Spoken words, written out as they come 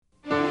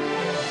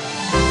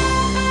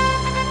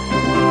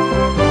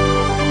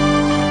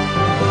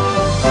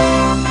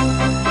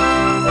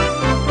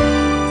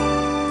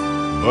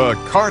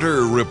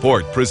Carter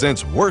Report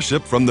presents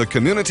worship from the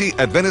Community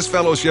Adventist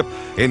Fellowship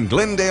in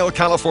Glendale,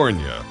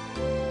 California.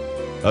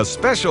 A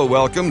special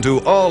welcome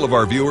to all of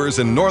our viewers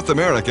in North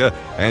America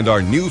and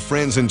our new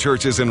friends in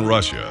churches in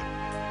Russia.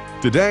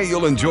 Today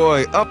you'll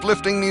enjoy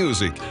uplifting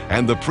music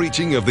and the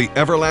preaching of the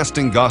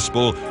everlasting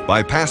gospel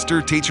by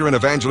pastor, teacher, and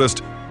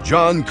evangelist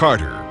John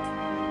Carter.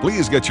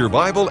 Please get your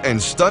Bible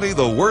and study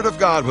the Word of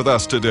God with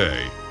us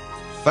today.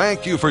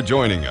 Thank you for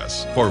joining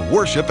us for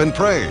worship and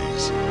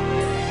praise.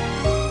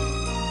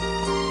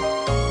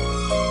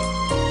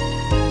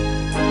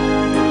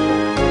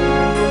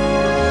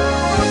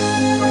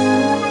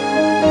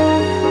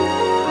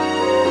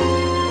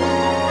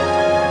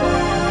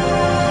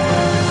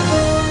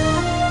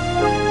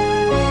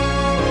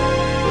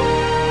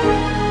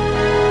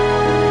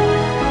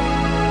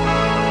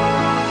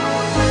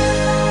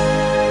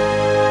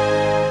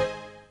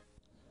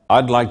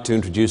 I'd like to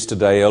introduce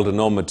today Elder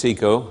Norm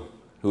Matiko,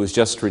 who has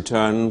just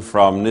returned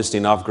from Nizhny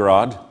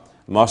Novgorod,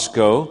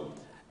 Moscow,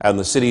 and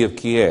the city of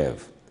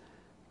Kiev.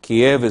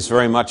 Kiev is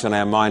very much on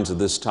our minds at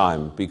this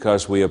time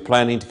because we are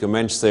planning to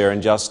commence there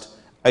in just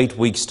 8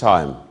 weeks'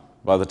 time.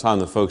 By the time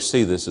the folks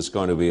see this, it's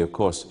going to be, of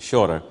course,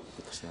 shorter.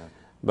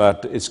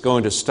 But it's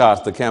going to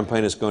start, the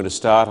campaign is going to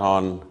start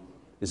on,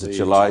 is it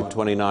July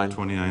 29th?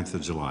 29th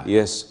of July.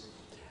 Yes.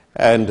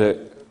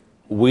 And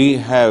we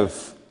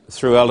have,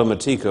 through Elder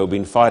Matiko,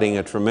 been fighting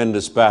a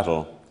tremendous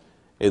battle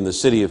in the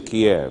city of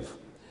Kiev.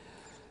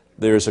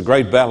 There is a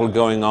great battle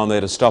going on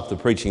there to stop the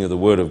preaching of the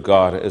Word of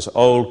God as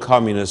old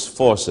communist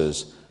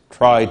forces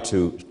try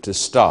to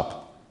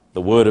stop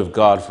the Word of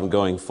God from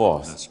going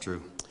forth. That's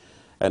true.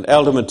 And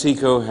Elder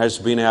Matiko has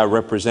been our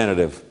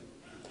representative.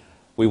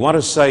 We want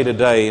to say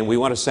today, and we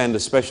want to send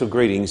a special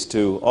greetings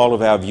to all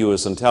of our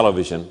viewers on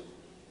television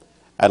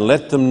and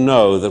let them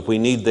know that we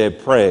need their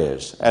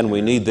prayers and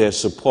we need their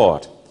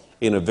support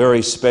in a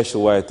very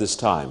special way at this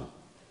time.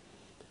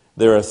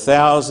 There are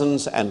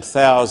thousands and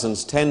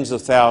thousands, tens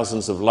of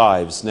thousands of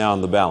lives now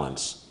in the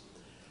balance.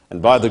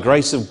 And by the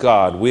grace of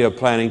God, we are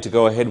planning to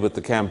go ahead with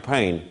the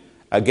campaign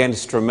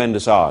against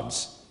tremendous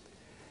odds.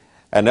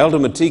 And Elder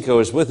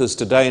Matiko is with us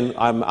today, and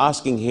I'm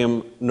asking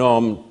him,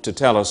 Norm, to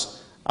tell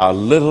us a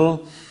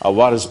little of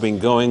what has been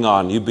going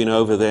on. You've been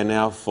over there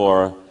now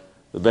for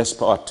the best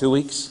part, 2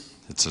 weeks?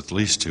 It's at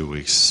least 2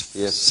 weeks.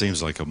 Yes.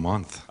 Seems like a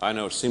month. I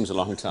know, it seems a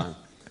long time.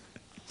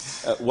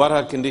 What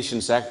are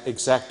conditions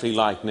exactly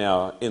like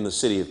now in the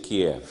city of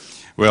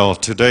Kiev? Well,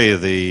 today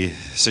the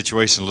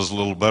situation is a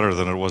little better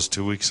than it was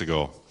 2 weeks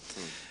ago.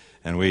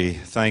 And we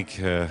thank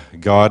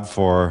God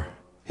for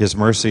His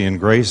mercy and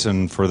grace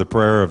and for the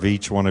prayer of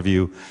each one of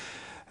you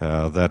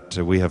that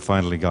we have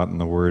finally gotten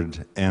the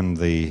word and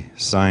the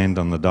signed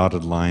on the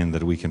dotted line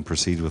that we can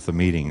proceed with the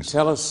meetings.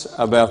 Tell us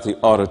about the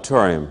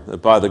auditorium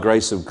that by the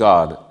grace of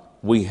God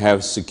we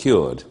have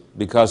secured,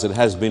 because it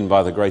has been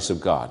by the grace of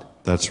God.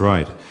 That's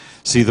right.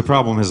 See, the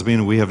problem has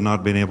been we have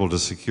not been able to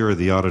secure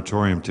the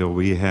auditorium till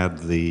we had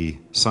the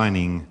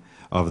signing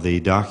of the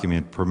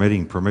document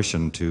permitting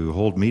permission to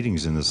hold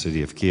meetings in the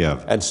city of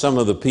Kiev. And some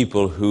of the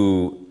people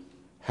who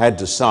had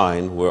to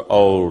sign were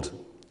old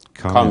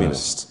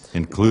communists.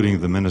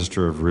 Including the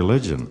minister of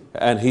religion.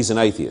 And he's an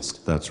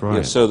atheist. That's right.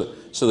 Yeah,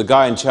 so the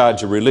guy in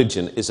charge of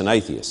religion is an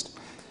atheist.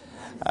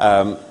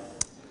 Tell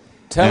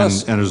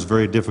us... And it was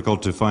very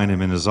difficult to find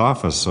him in his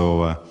office,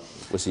 so...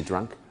 was he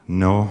drunk?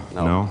 No,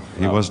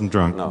 he wasn't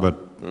drunk, No. but,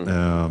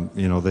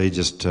 they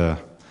just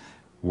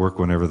work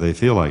whenever they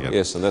feel like it.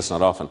 Yes, and that's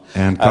not often.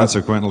 And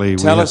consequently,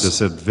 we had to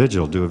sit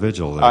vigil, do a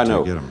vigil there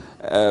to get him.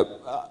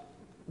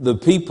 The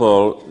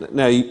people,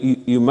 now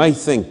you may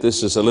think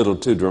this is a little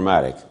too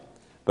dramatic,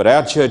 but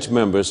our church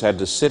members had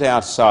to sit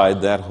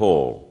outside that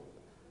hall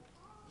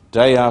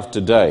day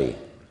after day,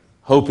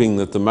 hoping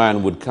that the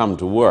man would come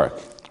to work.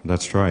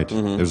 That's right.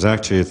 It was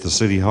actually at the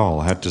city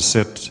hall. Had to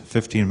sit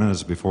 15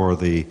 minutes before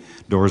the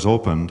doors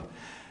opened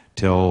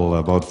till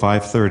about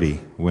 5:30,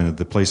 when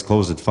the place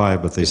closed at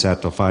 5, but they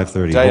sat till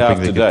 5:30,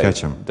 hoping they could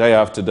catch him. Day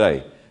after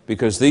day,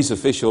 because these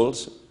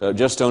officials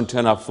just don't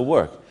turn up for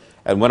work.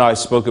 And when I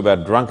spoke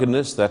about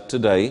drunkenness, that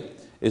today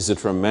is a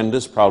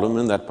tremendous problem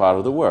in that part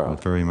of the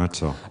world. Very much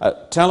so.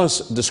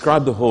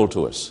 Describe the hall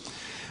to us.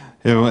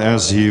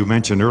 As you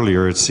mentioned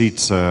earlier, it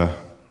seats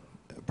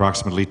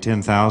approximately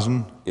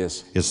 10,000.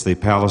 Yes. It's the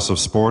Palace of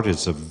Sport.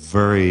 It's a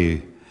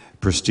very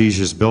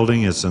prestigious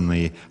building. It's in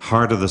the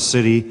heart of the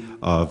city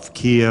of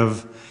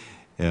Kiev.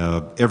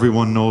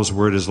 Everyone knows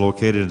where it is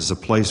located. It's a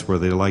place where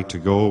they like to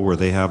go, where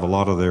they have a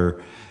lot of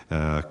their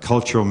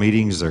cultural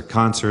meetings, their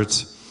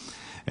concerts,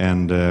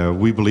 and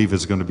we believe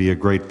it's going to be a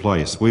great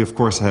place. We, of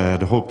course,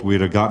 had hoped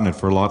we'd have gotten it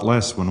for a lot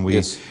less when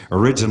we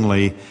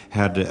originally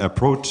had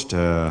approached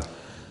the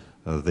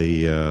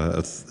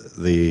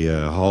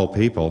hall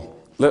people.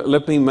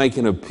 Let me make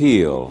an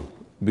appeal,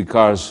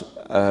 because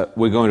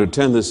we're going to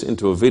turn this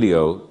into a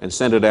video and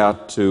send it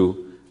out to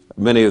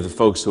many of the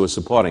folks who are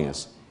supporting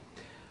us.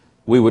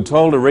 We were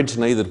told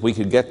originally that we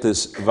could get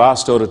this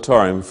vast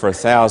auditorium for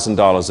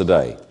 $1,000 a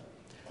day.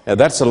 Now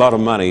that's a lot of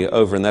money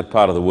over in that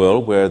part of the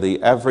world where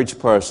the average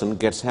person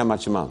gets how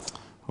much a month?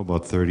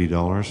 About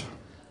 $30.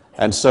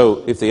 And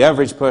so if the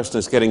average person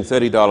is getting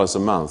 $30 a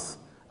month,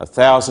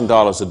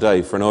 $1,000 a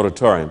day for an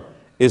auditorium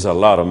is a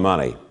lot of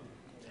money.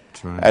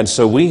 That's right. And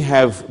so we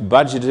have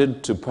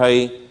budgeted to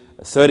pay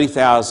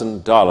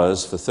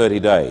 $30,000 for 30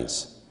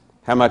 days.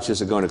 How much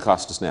is it going to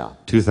cost us now?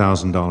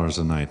 $2,000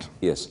 a night.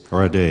 Yes.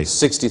 Or a day.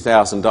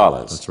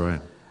 $60,000. That's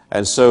right.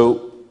 And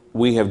so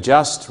we have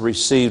just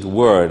received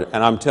word,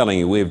 and I'm telling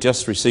you, we have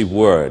just received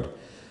word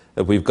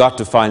that we've got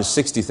to find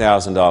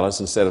 $60,000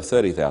 instead of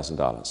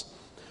 $30,000.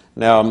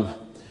 Now,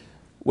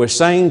 we're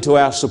saying to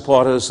our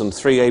supporters on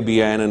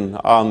 3ABN and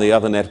on the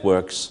other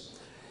networks,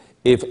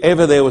 if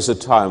ever there was a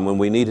time when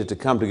we needed to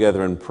come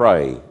together and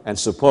pray and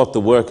support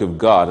the work of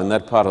God in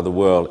that part of the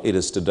world, it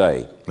is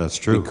today. That's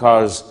true.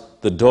 Because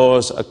the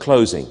doors are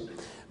closing.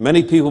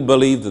 Many people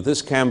believe that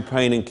this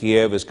campaign in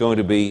Kiev is going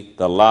to be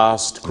the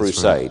last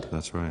crusade.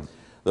 That's right.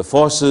 The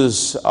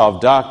forces of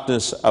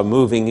darkness are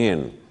moving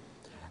in.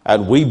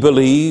 And we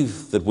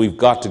believe that we've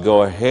got to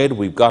go ahead,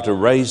 we've got to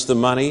raise the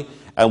money,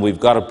 and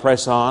we've got to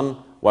press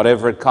on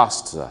whatever it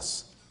costs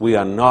us. We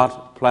are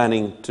not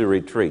planning to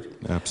retreat.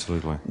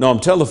 Absolutely.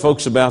 Noam, tell the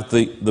folks about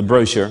the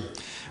brochure.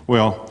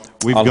 Well,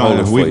 we've I'll hold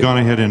it for gone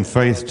you. ahead in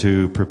faith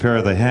to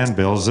prepare the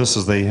handbills. This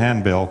is the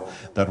handbill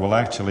that will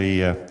actually,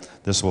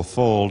 this will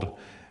fold,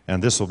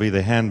 and this will be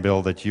the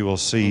handbill that you will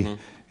see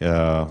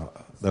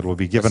that will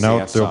be given out.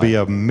 Let's see There'll be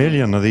outside. 1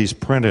 million of these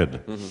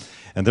printed.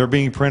 And they're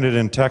being printed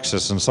in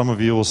Texas, and some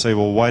of you will say,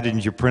 well, why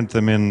didn't you print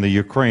them in the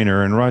Ukraine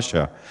or in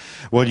Russia?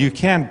 Well, you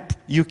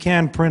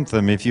can print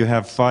them if you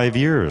have 5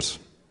 years,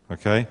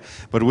 okay?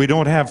 But we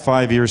don't have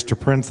 5 years to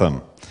print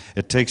them.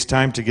 It takes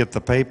time to get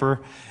the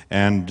paper,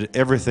 and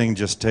everything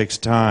just takes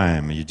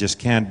time. You just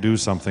can't do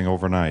something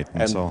overnight.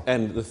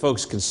 And the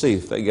folks can see,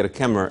 if they get a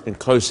camera in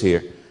close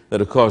here,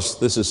 that of course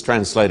this is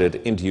translated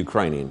into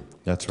Ukrainian.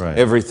 That's right.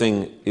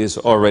 Everything is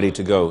all ready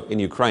to go in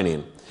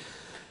Ukrainian.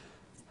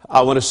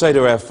 I want to say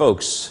to our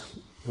folks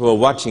who are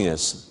watching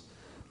us,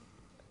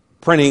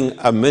 printing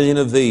 1 million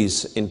of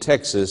these in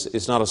Texas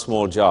is not a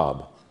small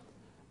job.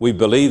 We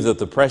believe that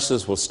the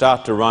presses will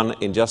start to run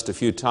in just a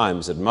few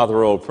times at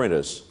Mother Oil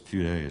Printers.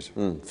 Few days.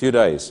 Few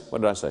days.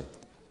 What did I say?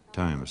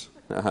 Times.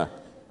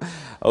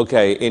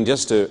 Okay, in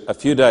just a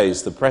few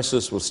days, the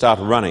presses will start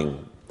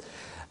running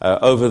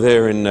over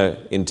there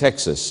in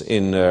Texas,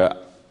 in,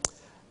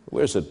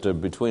 where is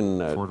it, between...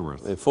 Fort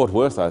Worth. Fort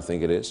Worth, I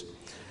think it is.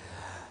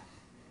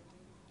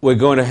 We're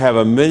going to have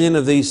 1 million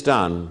of these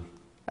done,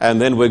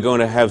 and then we're going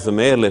to have them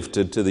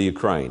airlifted to the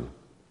Ukraine.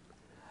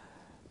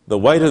 The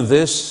weight of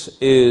this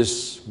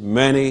is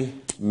many,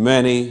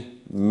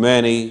 many,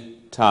 many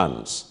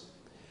tons.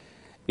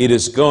 It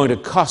is going to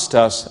cost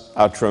us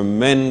a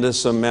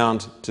tremendous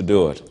amount to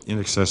do it. In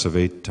excess of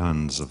 8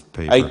 tons of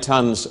paper. 8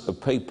 tons of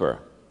paper.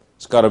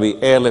 It's got to be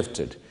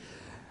airlifted.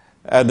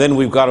 And then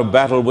we've got to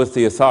battle with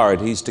the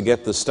authorities to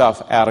get the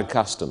stuff out of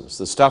customs.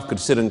 The stuff could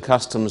sit in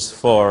customs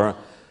for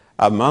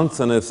a month,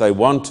 and if they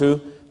want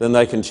to, then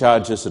they can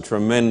charge us a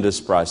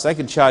tremendous price. They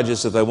could charge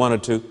us, if they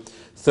wanted to,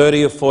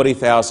 $30,000 or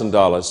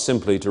 $40,000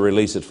 simply to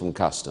release it from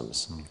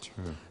customs.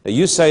 Now,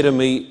 you say to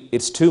me,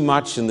 it's too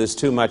much and there's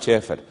too much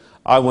effort.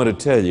 I want to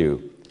tell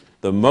you,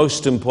 the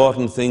most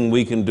important thing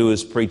we can do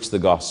is preach the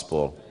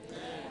gospel.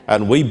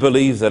 And we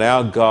believe that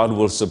our God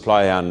will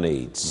supply our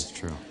needs. That's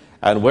true.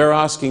 And we're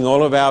asking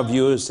all of our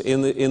viewers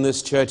in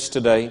this church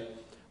today,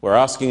 we're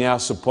asking our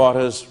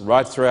supporters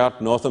right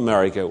throughout North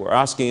America, we're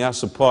asking our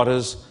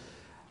supporters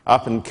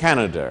up in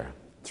Canada,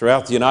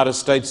 throughout the United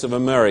States of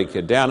America,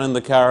 down in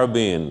the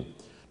Caribbean,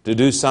 to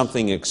do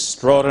something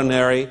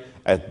extraordinary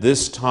at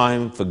this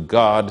time for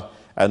God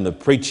and the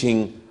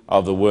preaching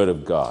of the Word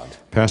of God.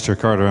 Pastor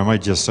Carter, I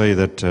might just say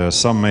that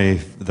some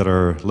that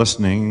are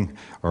listening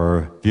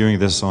or viewing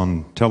this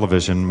on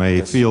television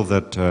may feel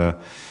that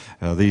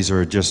these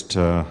are just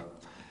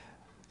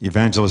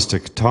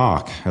evangelistic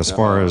talk as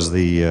far as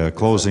the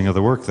closing of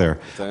the work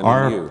there.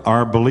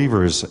 Our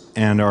believers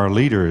and our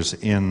leaders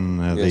in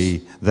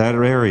that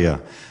area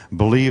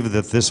believe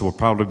that this will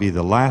probably be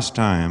the last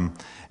time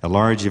a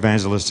large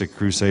evangelistic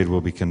crusade will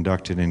be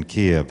conducted in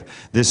Kiev.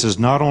 This is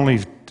not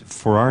only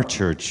for our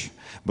church,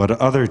 but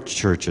other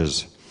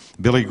churches.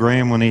 Billy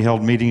Graham, when he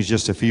held meetings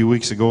just a few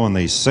weeks ago in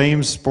the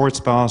same sports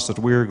palace that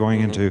we're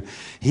going into,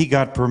 he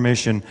got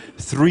permission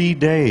 3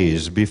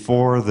 days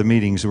before the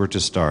meetings were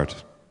to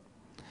start.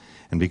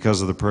 And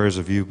because of the prayers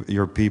of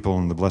your people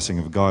and the blessing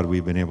of God,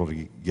 we've been able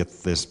to get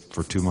this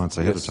for 2 months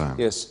ahead of time.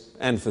 Yes,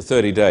 and for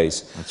 30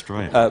 days. That's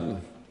right.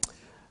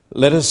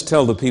 Let us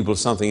tell the people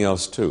something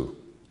else too.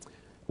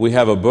 We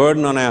have a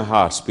burden on our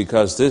hearts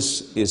because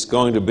this is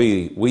going to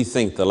be, we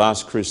think, the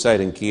last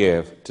crusade in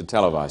Kiev to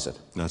televise it.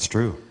 That's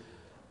true.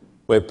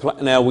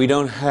 Now, we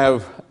don't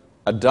have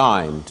a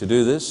dime to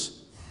do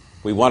this.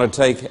 We want to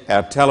take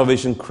our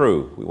television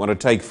crew. We want to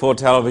take 4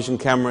 television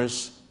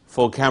cameras,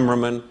 4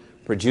 cameramen,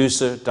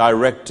 producer,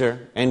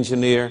 director,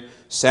 engineer,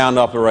 sound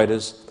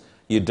operators.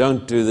 You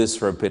don't do this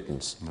for a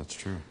pittance. That's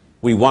true.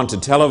 We want to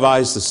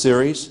televise the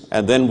series,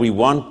 and then we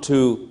want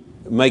to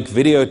make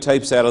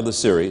videotapes out of the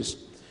series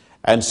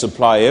and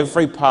supply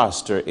every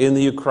pastor in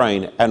the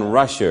Ukraine and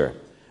Russia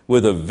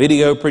with a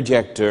video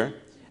projector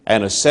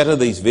and a set of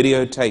these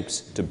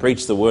videotapes to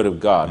preach the Word of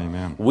God.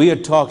 Amen. We are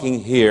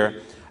talking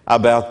here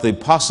about the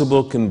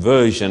possible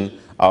conversion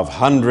of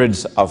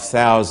hundreds of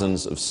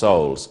thousands of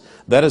souls.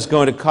 That is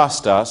going to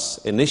cost us,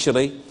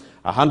 initially,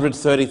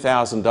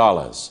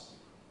 $130,000.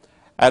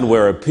 And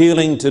we're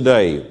appealing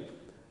today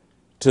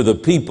to the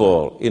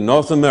people in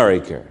North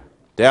America,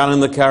 down in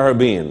the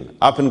Caribbean,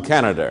 up in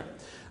Canada.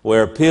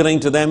 We're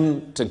appealing to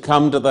them to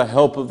come to the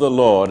help of the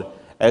Lord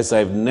as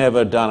they've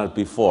never done it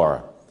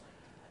before.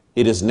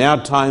 It is now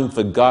time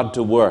for God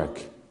to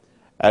work.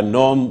 And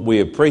Norm, we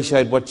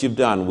appreciate what you've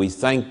done. We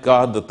thank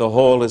God that the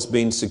hall has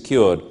been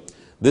secured.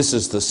 This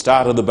is the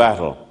start of the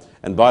battle.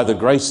 And by the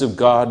grace of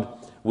God,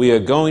 we are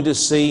going to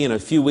see in a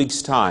few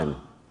weeks' time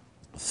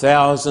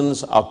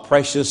thousands of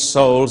precious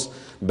souls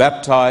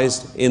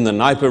baptized in the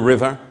Dnieper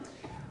River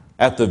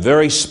at the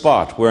very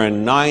spot where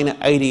in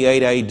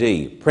 988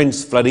 AD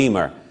Prince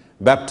Vladimir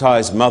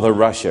baptized Mother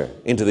Russia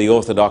into the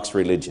Orthodox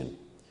religion.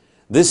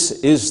 This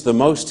is the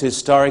most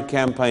historic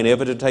campaign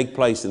ever to take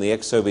place in the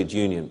ex-Soviet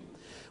Union.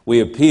 We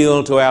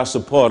appeal to our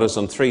supporters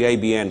on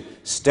 3ABN,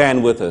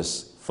 stand with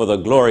us for the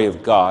glory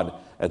of God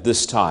at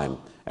this time.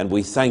 And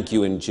we thank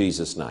you in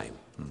Jesus' name.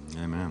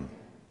 Amen.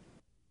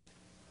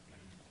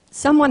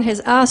 Someone has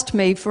asked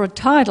me for a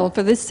title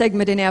for this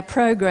segment in our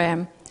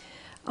program.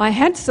 I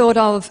had thought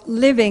of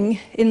Living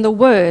in the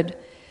Word,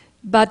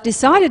 but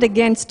decided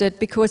against it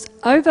because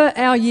over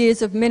our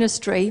years of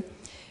ministry,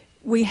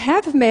 we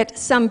have met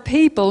some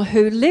people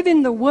who live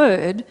in the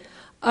Word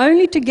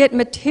only to get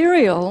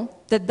material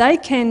that they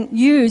can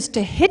use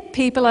to hit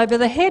people over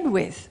the head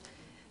with.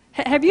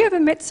 Have you ever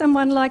met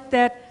someone like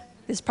that?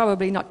 There's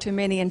probably not too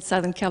many in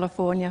Southern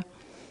California.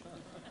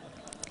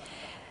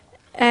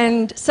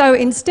 And so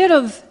instead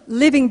of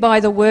living by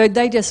the Word,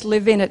 they just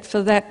live in it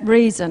for that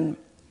reason.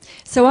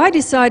 So I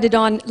decided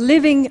on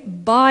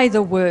living by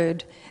the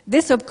Word.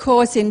 This, of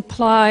course,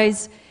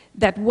 implies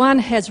that one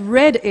has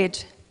read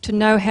it to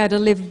know how to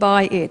live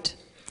by it.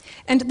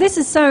 And this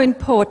is so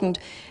important,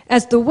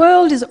 as the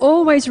world is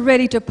always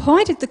ready to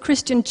point at the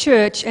Christian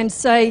church and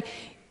say,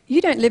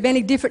 you don't live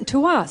any different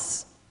to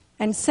us.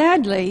 And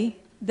sadly,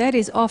 that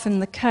is often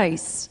the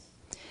case.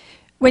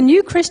 When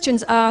new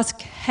Christians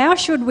ask, how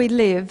should we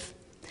live?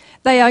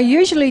 They are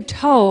usually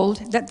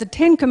told that the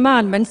Ten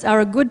Commandments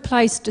are a good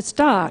place to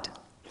start.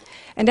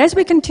 And as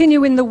we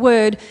continue in the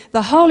Word,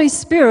 the Holy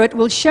Spirit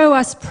will show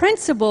us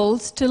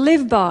principles to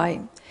live by.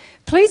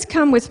 Please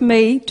come with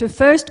me to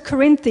 1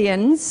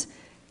 Corinthians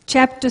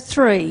chapter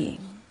 3.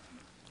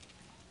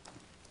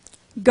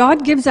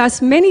 God gives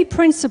us many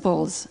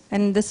principles,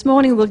 and this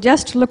morning we'll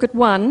just look at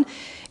one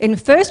in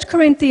 1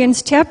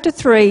 Corinthians chapter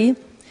 3,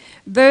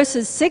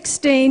 verses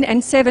 16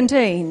 and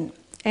 17.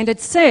 And it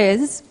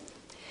says,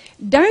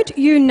 "Don't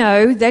you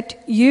know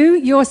that you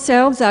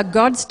yourselves are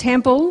God's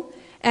temple,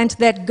 and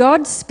that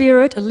God's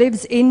Spirit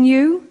lives in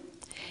you?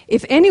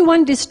 If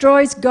anyone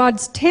destroys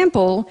God's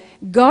temple,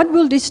 God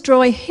will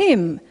destroy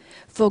him,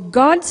 for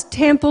God's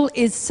temple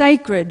is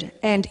sacred,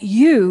 and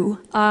you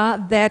are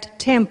that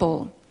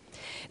temple."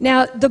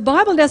 Now, the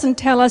Bible doesn't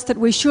tell us that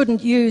we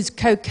shouldn't use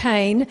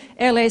cocaine,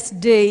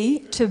 LSD,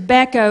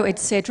 tobacco,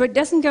 etc. It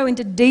doesn't go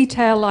into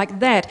detail like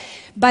that.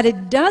 But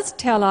it does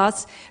tell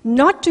us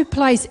not to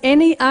place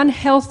any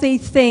unhealthy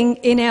thing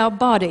in our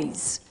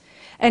bodies.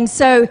 And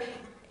so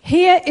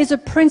here is a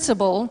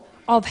principle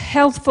of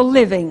healthful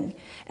living.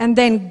 And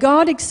then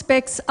God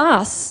expects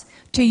us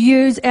to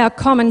use our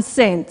common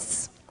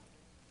sense.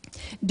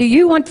 Do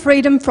you want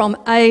freedom from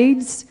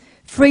AIDS,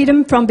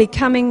 freedom from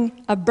becoming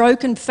a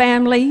broken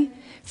family,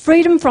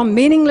 freedom from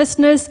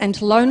meaninglessness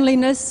and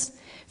loneliness,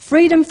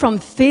 freedom from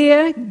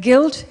fear,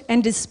 guilt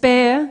and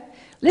despair?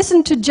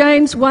 Listen to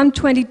James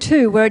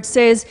 1:22, where it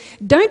says,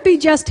 "Don't be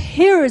just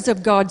hearers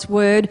of God's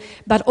word,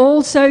 but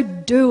also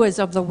doers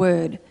of the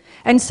word."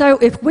 And so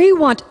if we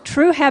want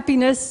true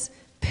happiness,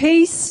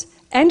 peace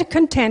and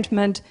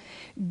contentment,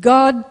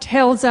 God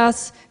tells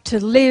us to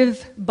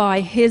live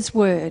by his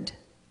word.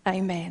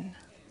 Amen.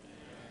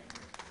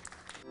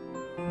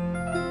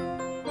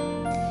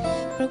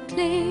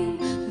 Proclaim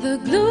the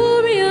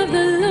glory of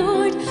the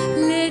Lord.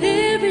 Let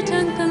every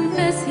tongue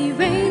confess he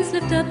reigns.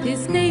 Lift up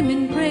his name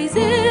in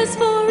praises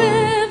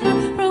forever.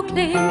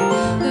 Proclaim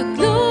the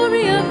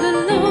glory of the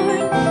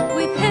Lord.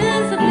 With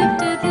hands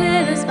uplifted,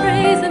 let us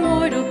praise,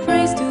 immortal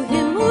praise to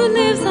him who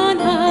lives on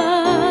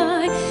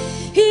high.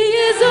 He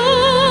is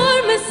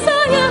our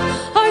Messiah,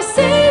 our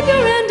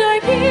Savior and our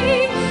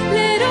King.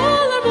 Let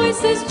all our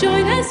voices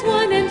join as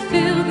one and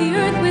fill the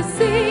earth with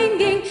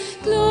singing.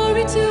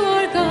 Glory to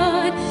our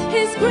God,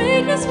 his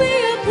greatness we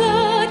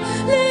applaud.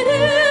 Let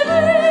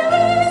every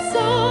voice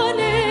on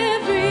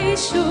every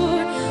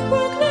shore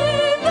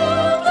proclaim the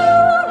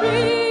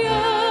glory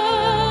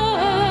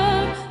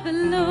of the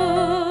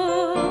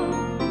Lord.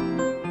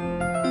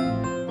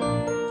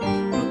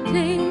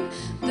 Proclaim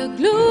the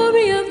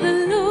glory of the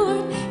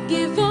Lord.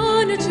 Give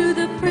honor to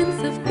the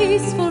Prince of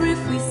Peace. For if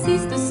we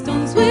cease, the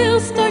stones will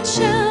start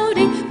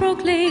shouting.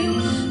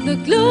 Proclaim the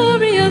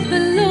glory of the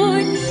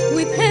Lord.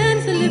 With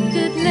hands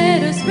lifted,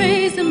 let us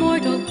raise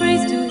immortal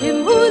praise to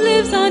him who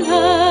lives on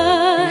high.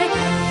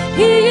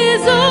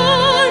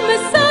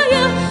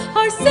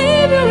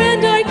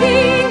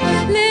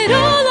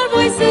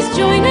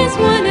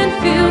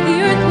 fill the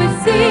earth with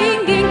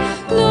singing.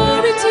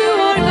 Glory to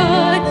our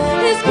God,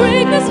 His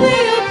greatness we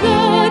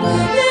applaud.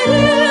 Let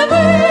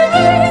every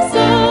voice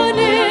on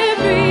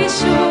every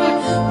shore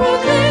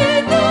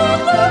proclaim the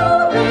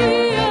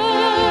glory of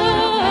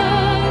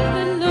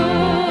the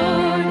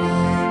Lord.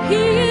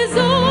 He is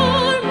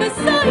our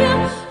Messiah,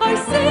 our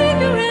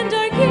Savior and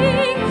our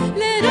King.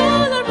 Let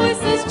all our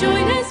voices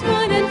join as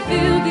one and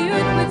fill the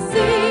earth with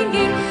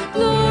singing.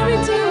 Glory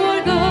to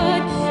our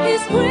God,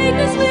 His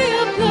greatness we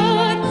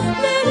applaud.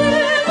 Let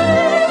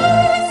every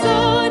voice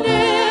on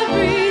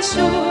every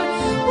shore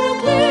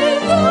proclaim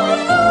the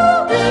glory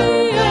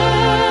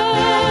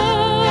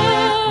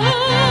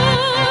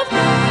of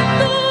the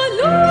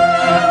Lord.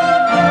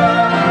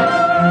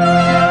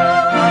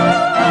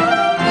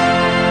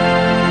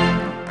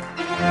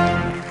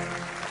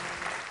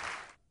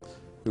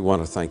 We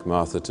want to thank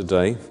Martha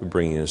today for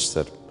bringing us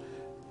that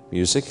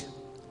music.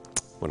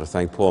 I want to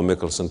thank Paul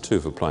Mickelson too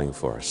for playing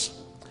for us.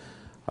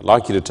 I'd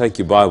like you to take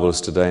your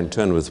Bibles today and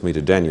turn with me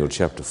to Daniel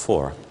chapter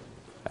 4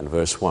 and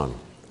verse 1.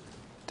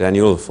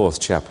 Daniel, the 4th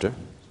chapter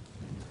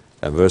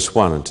and verse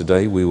 1. And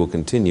today we will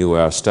continue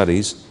our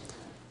studies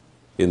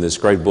in this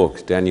great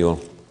book, Daniel,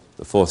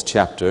 the 4th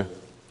chapter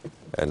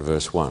and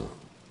verse 1.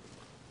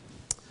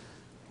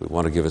 We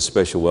want to give a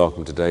special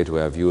welcome today to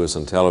our viewers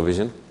on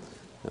television,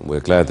 and we're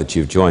glad that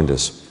you've joined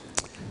us.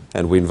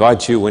 And we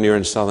invite you, when you're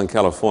in Southern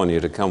California,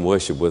 to come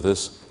worship with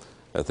us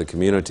at the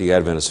Community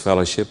Adventist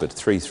Fellowship at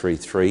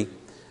 333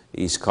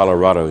 East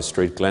Colorado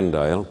Street,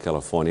 Glendale,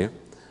 California,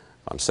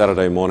 on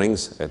Saturday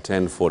mornings at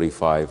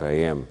 10:45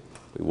 a.m.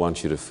 We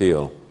want you to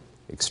feel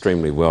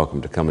extremely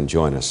welcome to come and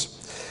join us.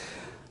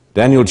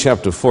 Daniel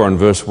chapter 4 and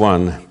verse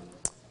 1,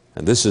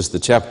 and this is the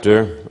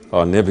chapter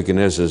on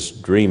Nebuchadnezzar's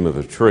dream of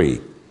a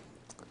tree.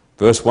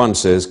 Verse 1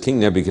 says, King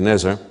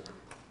Nebuchadnezzar,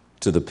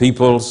 to the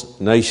peoples,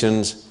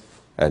 nations,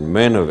 and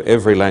men of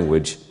every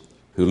language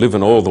who live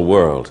in all the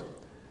world,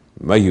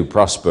 may you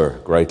prosper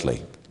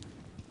greatly.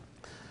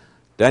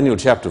 Daniel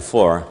chapter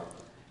 4,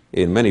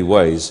 in many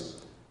ways,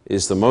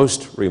 is the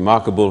most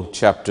remarkable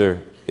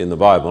chapter in the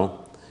Bible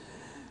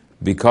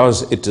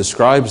because it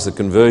describes the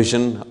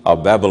conversion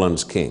of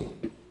Babylon's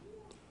king.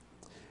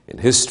 In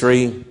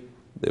history,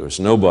 there was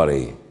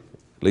nobody,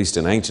 at least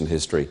in ancient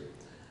history,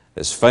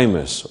 as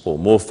famous or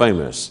more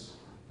famous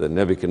than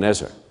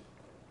Nebuchadnezzar.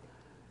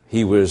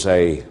 He was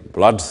a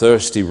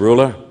bloodthirsty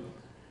ruler,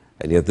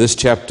 and yet this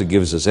chapter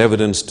gives us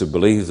evidence to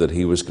believe that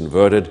he was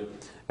converted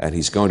and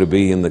he's going to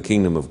be in the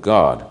kingdom of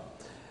God.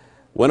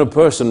 When a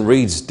person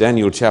reads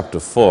Daniel chapter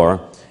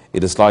 4,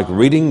 it is like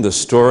reading the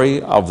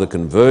story of the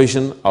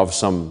conversion of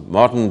some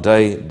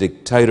modern-day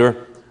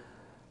dictator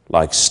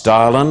like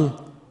Stalin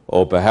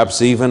or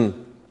perhaps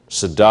even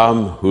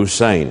Saddam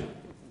Hussein.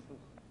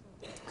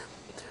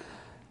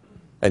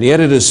 And yet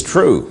it is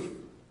true.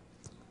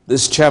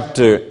 This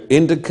chapter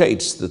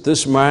indicates that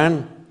this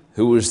man,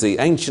 who was the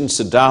ancient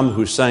Saddam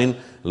Hussein,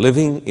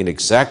 living in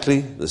exactly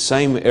the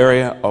same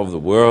area of the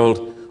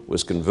world,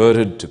 was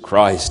converted to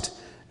Christ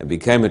and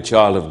became a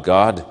child of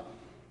God,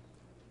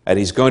 and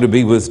he's going to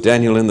be with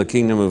Daniel in the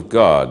kingdom of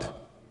God.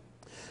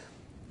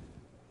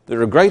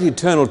 There are great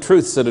eternal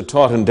truths that are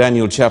taught in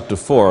Daniel chapter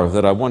 4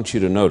 that I want you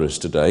to notice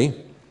today.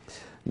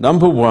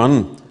 Number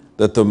one,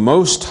 that the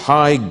Most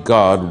High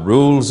God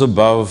rules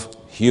above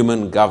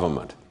human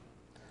government.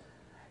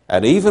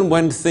 And even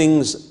when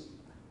things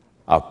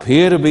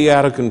appear to be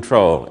out of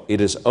control,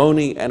 it is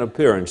only an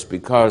appearance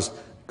because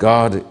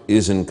God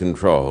is in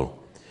control.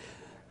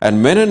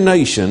 And men and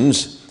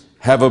nations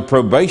have a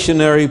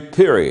probationary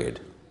period.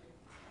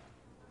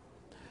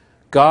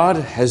 God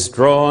has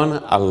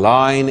drawn a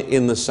line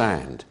in the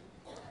sand.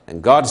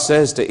 And God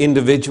says to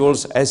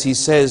individuals, as He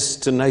says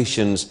to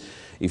nations,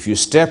 if you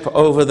step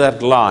over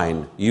that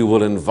line, you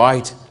will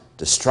invite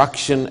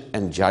destruction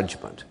and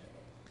judgment.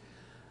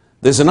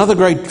 There's another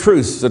great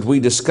truth that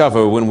we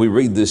discover when we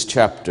read this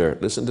chapter.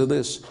 Listen to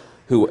this.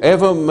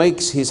 Whoever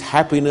makes his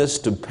happiness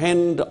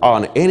depend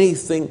on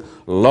anything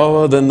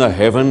lower than the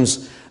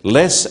heavens,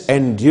 less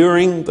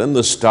enduring than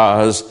the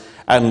stars,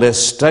 and less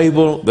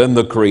stable than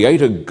the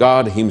Creator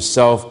God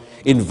Himself,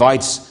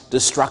 invites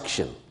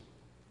destruction.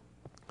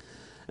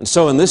 And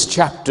so in this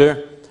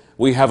chapter,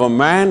 we have a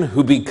man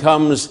who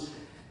becomes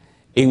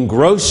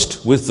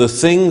engrossed with the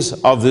things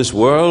of this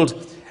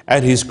world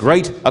and his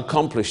great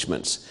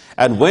accomplishments.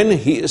 And when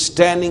he is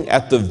standing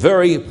at the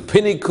very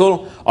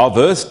pinnacle of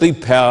earthly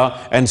power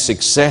and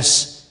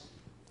success,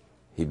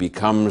 he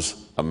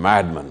becomes a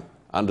madman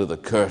under the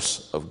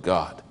curse of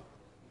God.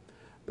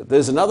 But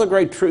there's another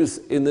great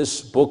truth in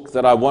this book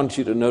that I want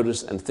you to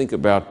notice and think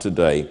about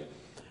today.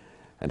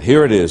 And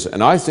here it is.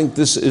 And I think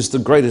this is the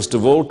greatest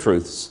of all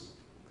truths.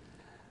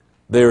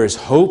 There is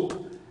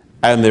hope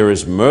and there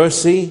is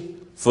mercy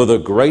for the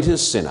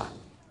greatest sinner.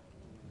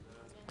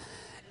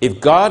 If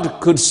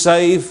God could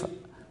save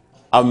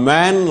a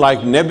man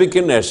like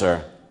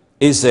Nebuchadnezzar,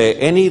 is there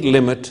any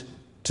limit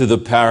to the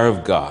power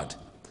of God?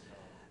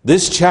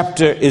 This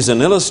chapter is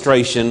an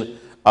illustration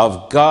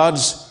of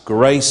God's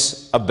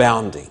grace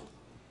abounding.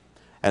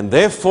 And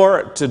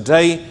therefore,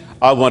 today,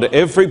 I want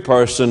every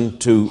person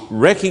to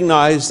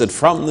recognize that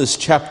from this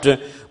chapter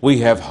we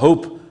have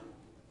hope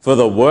for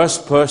the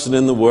worst person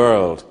in the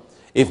world.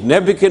 If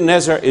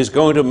Nebuchadnezzar is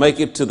going to make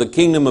it to the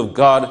kingdom of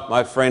God,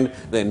 my friend,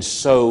 then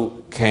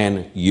so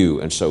can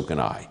you and so can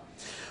I.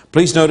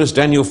 Please notice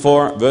Daniel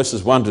 4,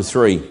 verses 1 to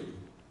 3.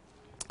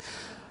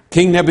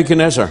 King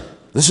Nebuchadnezzar.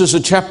 This is a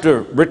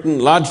chapter written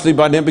largely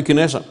by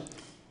Nebuchadnezzar.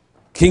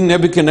 King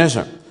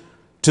Nebuchadnezzar,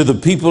 to the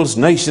peoples,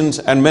 nations,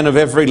 and men of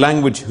every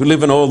language who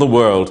live in all the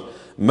world,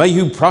 may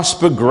you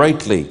prosper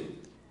greatly.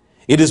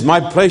 It is my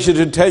pleasure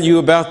to tell you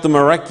about the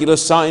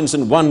miraculous signs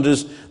and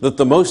wonders that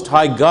the Most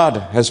High God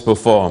has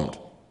performed.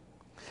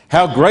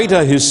 How great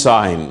are his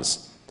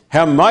signs,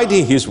 how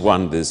mighty his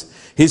wonders.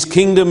 His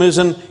kingdom is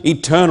an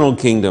eternal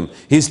kingdom.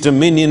 His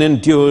dominion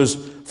endures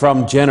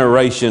from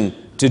generation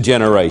to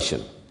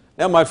generation.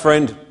 Now, my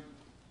friend,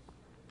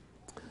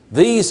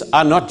 these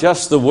are not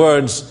just the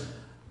words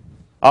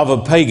of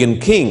a pagan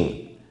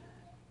king.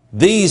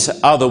 These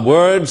are the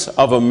words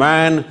of a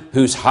man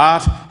whose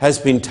heart has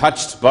been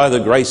touched by the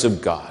grace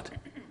of God.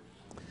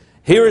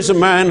 Here is a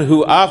man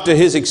who, after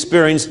his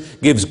experience,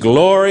 gives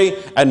glory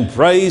and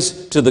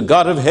praise to the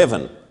God of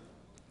heaven,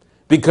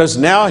 because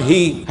now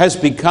he has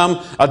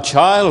become a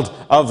child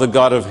of the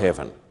God of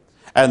heaven.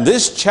 And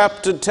this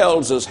chapter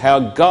tells us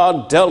how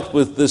God dealt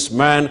with this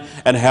man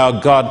and how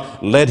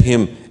God led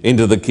him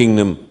into the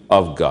kingdom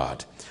of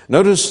God.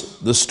 Notice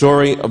the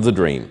story of the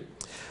dream.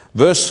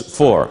 Verse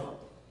 4.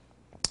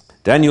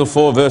 Daniel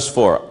 4, verse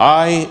 4.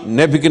 I,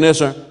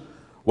 Nebuchadnezzar,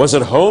 was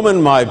at home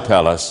in my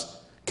palace,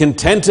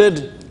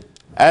 contented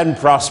and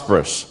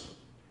prosperous.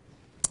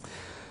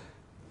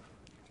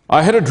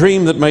 I had a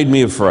dream that made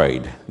me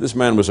afraid. This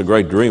man was a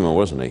great dreamer,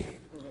 wasn't he?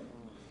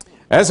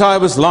 As I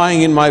was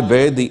lying in my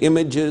bed, the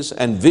images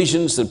and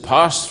visions that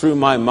passed through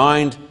my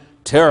mind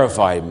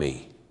terrified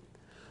me.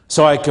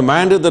 So I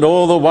commanded that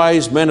all the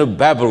wise men of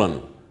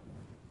Babylon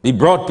be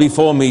brought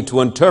before me to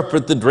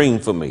interpret the dream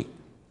for me.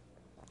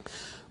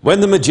 When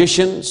the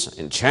magicians,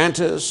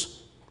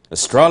 enchanters,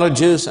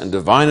 astrologers, and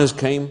diviners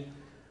came,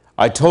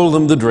 I told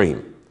them the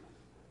dream,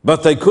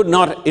 but they could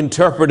not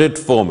interpret it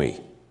for me.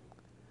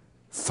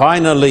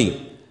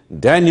 Finally,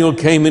 Daniel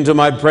came into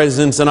my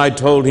presence, and I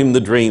told him the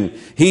dream.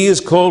 He is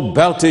called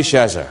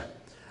Belteshazzar,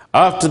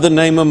 after the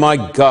name of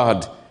my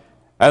God,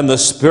 and the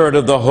spirit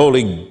of the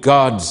holy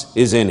gods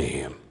is in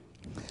him.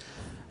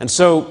 And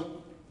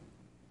so,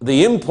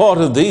 the import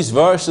of these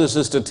verses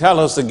is to tell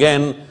us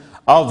again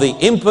of the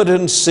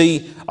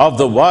impotency of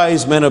the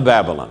wise men of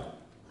Babylon.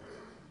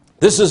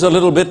 This is a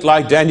little bit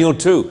like Daniel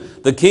 2.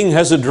 The king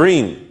has a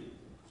dream.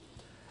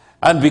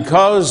 And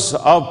because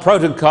of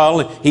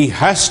protocol, he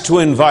has to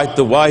invite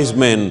the wise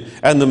men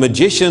and the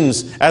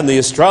magicians and the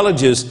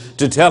astrologers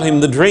to tell him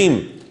the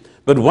dream.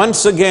 But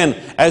once again,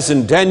 as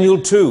in Daniel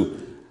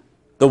 2,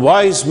 the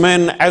wise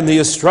men and the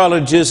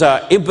astrologers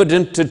are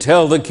impotent to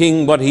tell the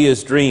king what he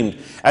has dreamed.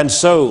 And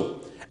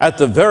so, at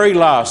the very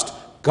last,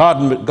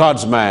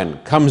 God's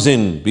man comes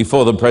in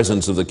before the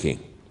presence of the king.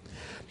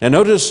 Now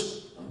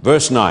notice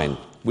verse 9.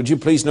 Would you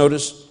please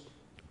notice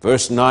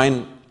verse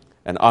 9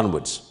 and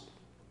onwards.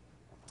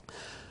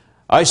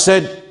 I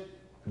said,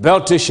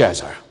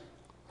 Belteshazzar,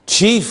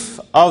 chief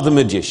of the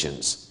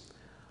magicians,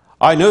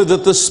 I know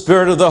that the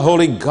spirit of the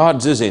holy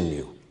gods is in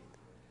you,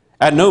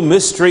 and no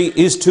mystery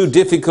is too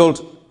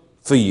difficult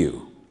for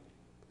you.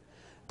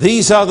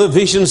 These are the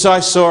visions I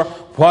saw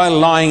while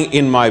lying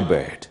in my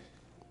bed.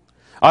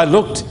 I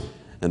looked,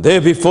 and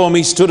there before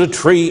me stood a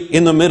tree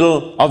in the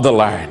middle of the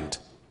land.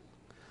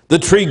 The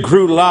tree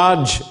grew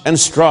large and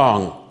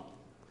strong,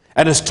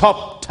 and its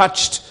top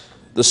touched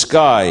the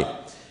sky.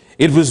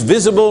 It was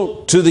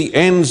visible to the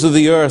ends of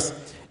the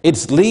earth.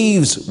 Its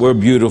leaves were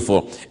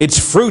beautiful, its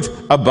fruit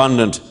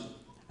abundant,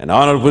 and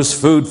on it was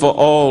food for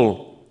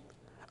all.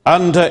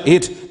 Under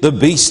it the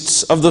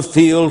beasts of the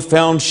field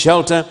found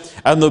shelter,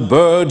 and the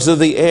birds of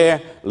the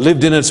air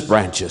lived in its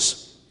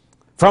branches.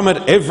 From it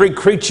every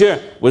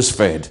creature was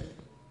fed.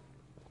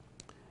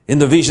 In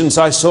the visions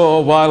I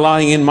saw while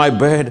lying in my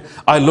bed,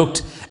 I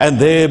looked, and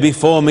there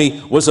before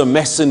me was a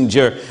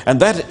messenger. And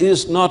that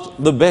is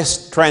not the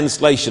best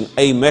translation,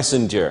 a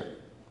messenger.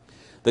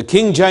 The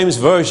King James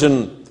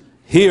Version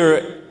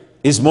here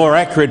is more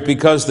accurate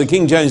because the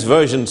King James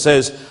Version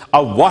says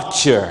a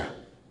watcher.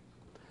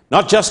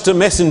 Not just a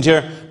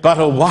messenger, but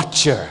a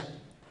watcher.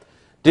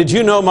 Did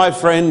you know, my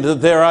friend,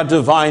 that there are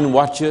divine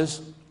watchers?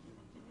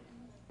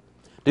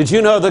 Did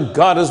you know that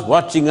God is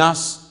watching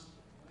us?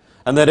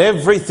 And that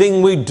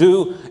everything we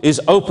do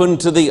is open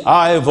to the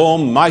eye of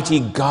Almighty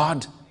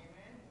God?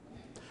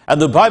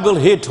 And the Bible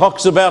here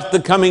talks about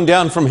the coming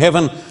down from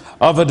heaven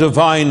of a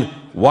divine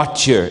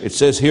watcher. It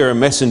says here a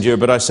messenger,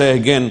 but I say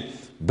again,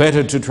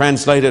 better to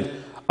translate it,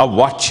 a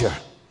watcher.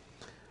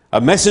 A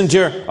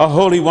messenger, a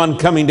holy one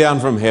coming down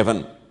from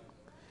heaven.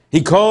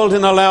 He called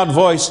in a loud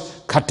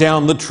voice, cut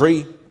down the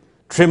tree,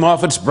 trim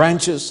off its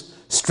branches,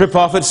 strip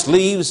off its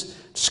leaves,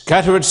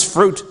 scatter its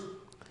fruit.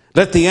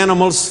 Let the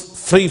animals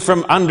flee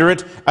from under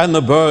it and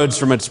the birds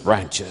from its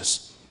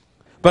branches.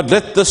 But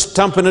let the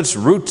stump and its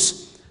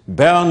roots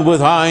bound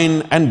with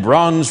iron and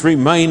bronze,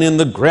 remain in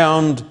the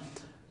ground,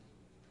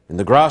 in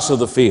the grass of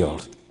the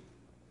field.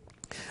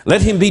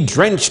 Let him be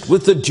drenched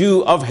with the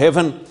dew of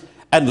heaven,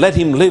 and let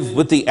him live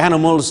with the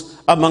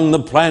animals among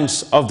the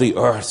plants of the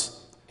earth.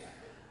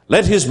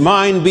 Let his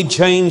mind be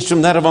changed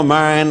from that of a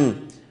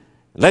man.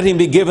 Let him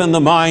be given the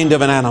mind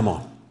of an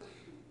animal,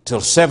 till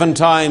 7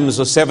 times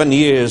or 7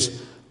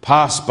 years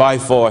pass by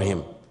for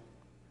him.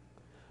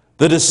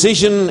 The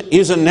decision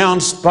is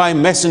announced by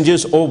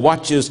messengers or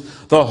watchers.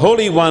 The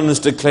holy ones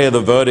declare the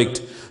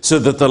verdict, so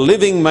that the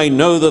living may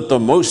know that the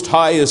Most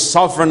High is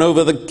sovereign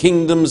over the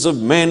kingdoms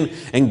of men,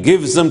 and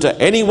gives them to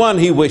anyone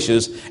he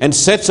wishes, and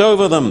sets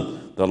over them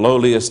the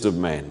lowliest of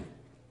men.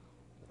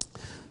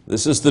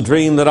 This is the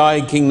dream that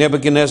I, King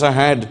Nebuchadnezzar,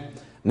 had.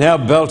 Now,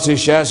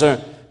 Belteshazzar,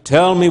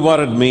 tell me what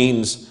it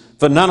means,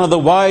 for none of the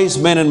wise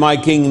men in my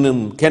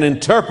kingdom can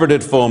interpret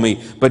it for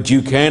me, but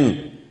you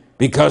can,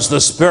 because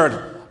the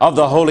Spirit of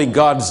the holy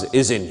gods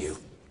is in you.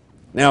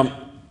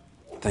 Now,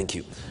 thank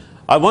you.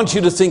 I want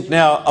you to think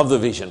now of the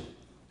vision.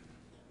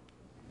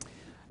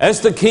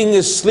 As the king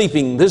is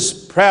sleeping,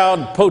 this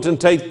proud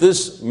potentate,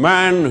 this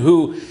man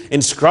who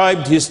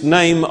inscribed his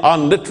name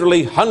on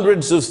literally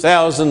hundreds of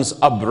thousands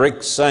of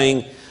bricks,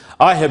 saying,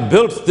 I have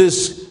built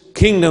this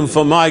kingdom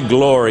for my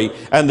glory,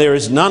 and there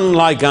is none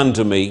like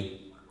unto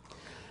me.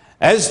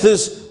 As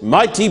this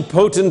mighty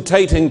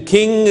potentate and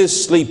king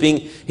is sleeping,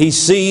 he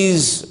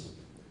sees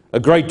a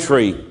great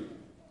tree.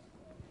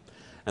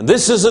 And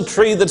this is a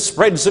tree that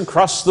spreads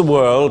across the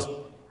world.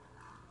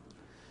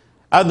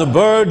 And the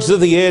birds of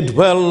the air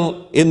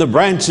dwell in the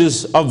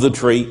branches of the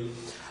tree,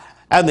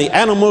 and the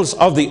animals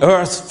of the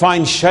earth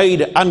find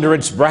shade under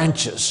its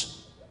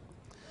branches.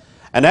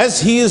 And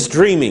as he is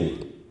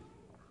dreaming,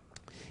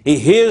 he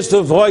hears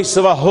the voice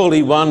of a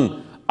holy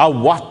one, a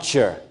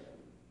watcher.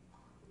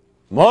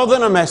 More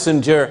than a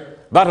messenger,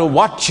 but a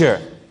watcher.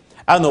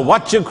 And the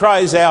watcher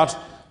cries out,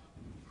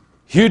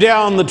 hew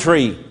down the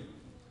tree,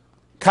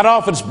 cut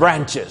off its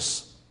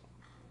branches.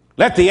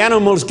 Let the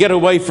animals get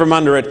away from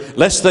under it,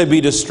 lest they be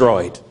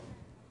destroyed.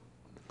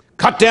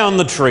 Cut down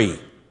the tree,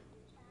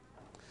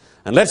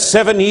 and let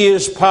 7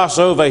 years pass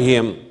over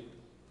him.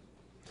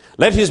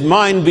 Let his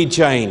mind be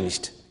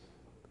changed.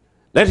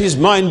 Let his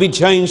mind be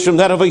changed from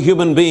that of a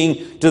human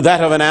being to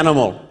that of an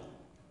animal.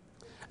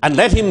 And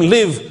let him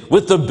live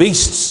with the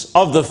beasts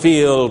of the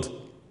field.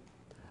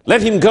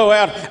 Let him go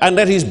out and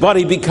let his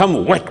body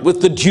become wet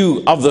with the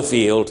dew of the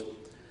field.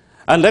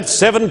 And let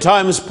 7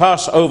 times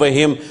pass over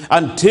him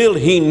until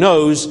he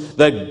knows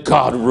that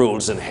God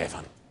rules in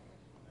heaven.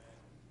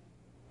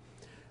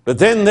 But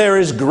then there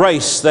is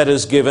grace that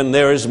is given.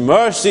 There is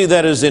mercy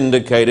that is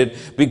indicated,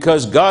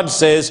 because God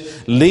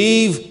says,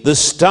 leave the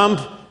stump,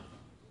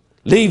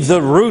 leave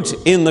the root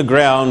in the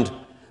ground,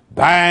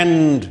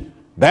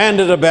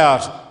 banded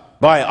about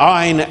by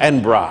iron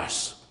and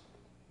brass,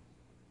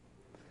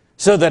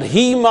 so that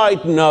he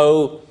might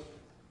know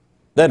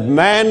that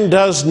man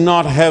does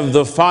not have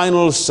the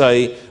final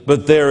say,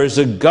 but there is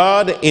a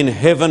God in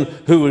heaven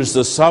who is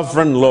the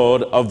sovereign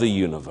Lord of the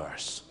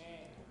universe.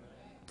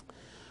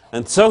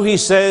 And so he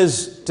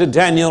says to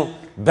Daniel,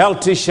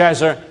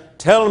 Belteshazzar,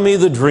 tell me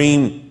the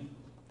dream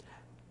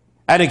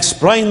and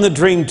explain the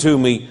dream to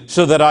me,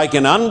 so that I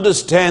can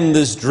understand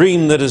this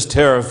dream that has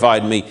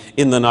terrified me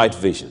in the night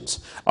visions.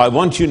 I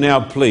want you now,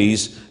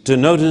 please, to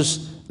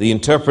notice the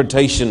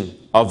interpretation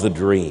of the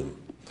dream.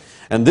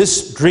 And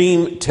this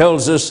dream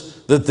tells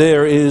us that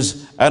there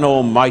is an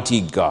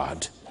almighty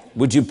God.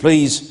 Would you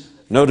please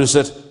notice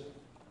it?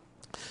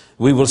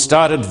 We will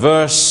start at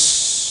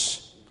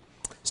verse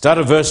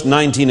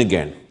 19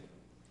 again.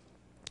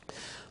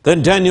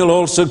 Then Daniel,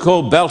 also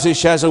called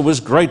Belteshazzar,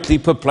 was greatly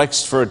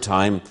perplexed for a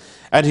time,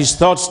 and his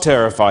thoughts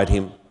terrified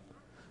him.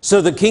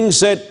 So the king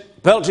said,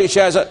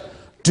 Belteshazzar,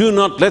 do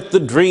not let the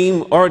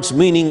dream or its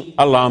meaning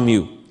alarm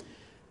you.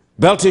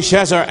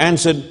 Belteshazzar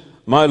answered,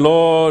 my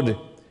lord,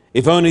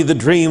 if only the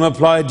dream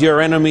applied to your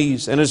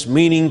enemies and its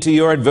meaning to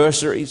your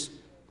adversaries.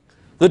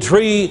 The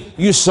tree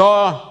you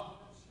saw,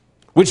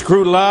 which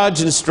grew large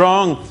and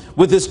strong,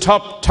 with its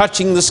top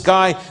touching the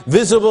sky,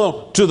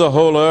 visible to the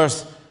whole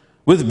earth,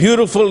 with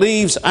beautiful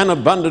leaves and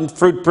abundant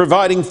fruit,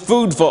 providing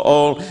food for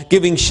all,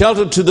 giving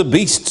shelter to the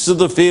beasts of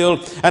the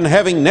field, and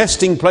having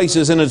nesting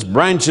places in its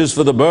branches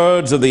for the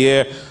birds of the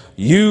air.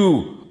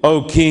 You,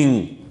 O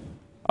king,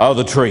 are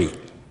the tree.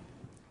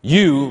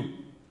 You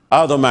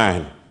are the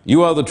man.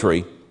 You are the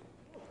tree.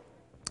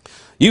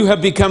 You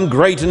have become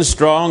great and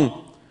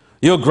strong.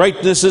 Your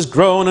greatness has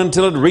grown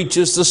until it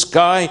reaches the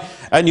sky,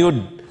 and your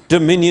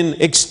dominion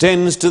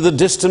extends to the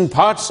distant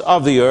parts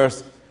of the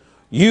earth.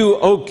 You,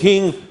 O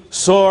king,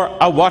 saw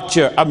a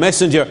watcher, a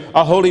messenger,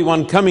 a holy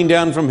one coming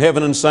down from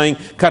heaven and saying,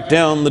 cut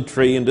down the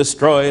tree and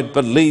destroy it,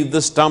 but leave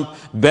the stump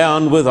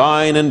bound with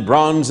iron and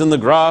bronze in the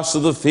grass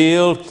of the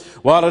field,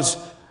 while its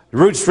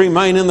roots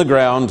remain in the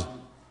ground.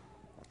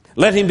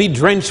 Let him be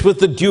drenched with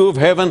the dew of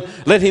heaven.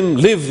 Let him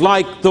live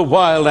like the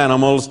wild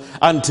animals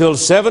until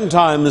 7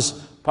 times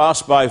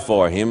pass by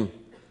for him.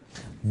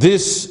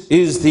 This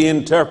is the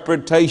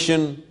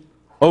interpretation,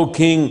 O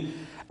king,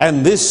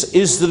 and this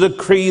is the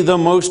decree the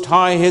Most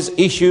High has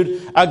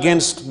issued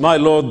against my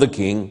lord the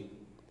king.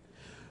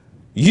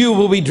 You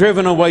will be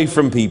driven away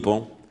from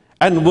people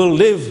and will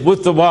live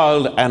with the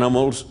wild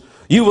animals.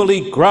 You will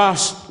eat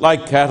grass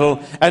like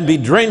cattle and be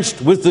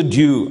drenched with the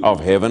dew of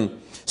heaven.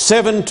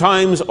 7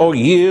 times or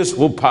years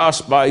will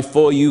pass by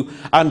for you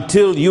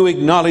until you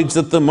acknowledge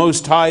that the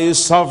Most High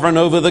is sovereign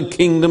over the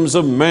kingdoms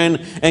of men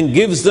and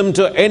gives them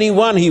to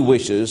anyone he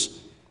wishes.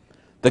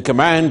 The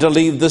command to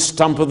leave the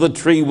stump of the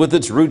tree with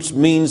its roots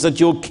means that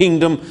your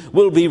kingdom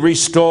will be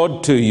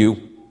restored to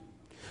you.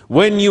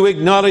 When you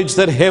acknowledge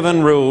that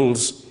heaven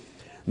rules,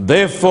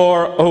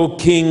 therefore, O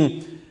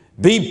king,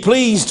 be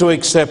pleased to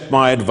accept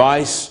my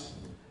advice.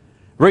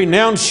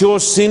 Renounce your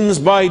sins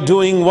by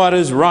doing what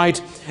is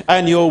right,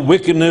 and your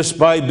wickedness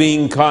by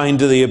being kind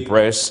to the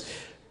oppressed.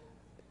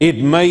 It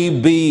may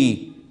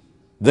be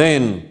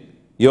then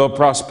your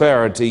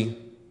prosperity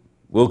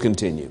will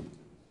continue.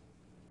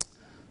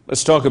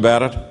 Let's talk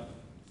about it.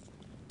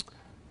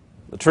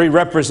 The tree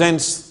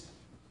represents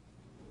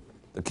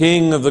the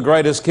king of the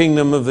greatest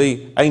kingdom of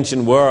the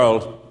ancient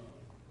world.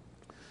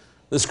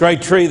 This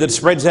great tree that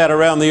spreads out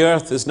around the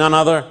earth is none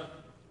other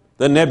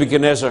than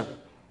Nebuchadnezzar.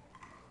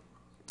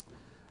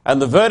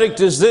 And the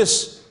verdict is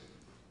this,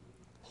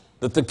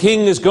 that the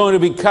king is going to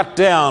be cut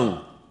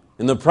down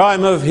in the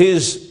prime of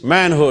his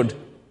manhood.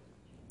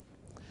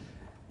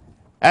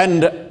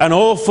 And an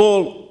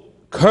awful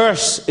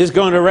curse is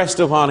going to rest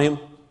upon him.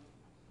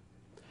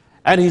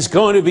 And he's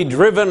going to be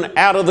driven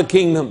out of the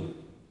kingdom.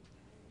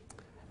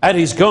 And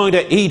he's going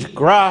to eat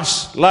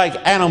grass like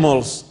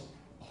animals.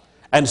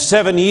 And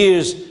 7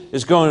 years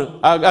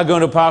are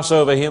going to pass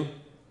over him.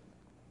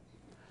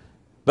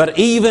 But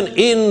even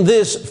in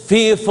this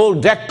fearful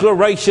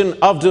declaration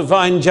of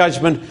divine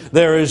judgment,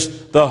 there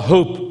is the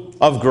hope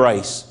of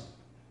grace.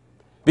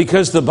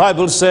 Because the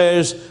Bible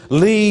says,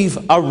 leave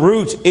a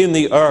root in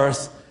the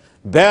earth,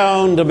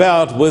 bound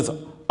about with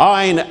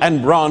iron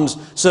and bronze,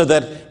 so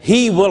that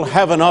he will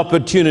have an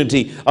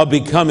opportunity of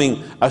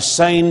becoming a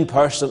sane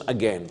person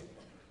again.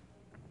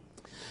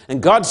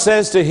 And God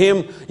says to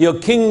him, your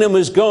kingdom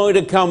is going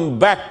to come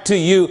back to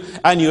you,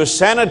 and your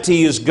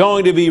sanity is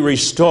going to be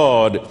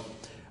restored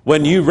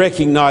when you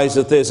recognize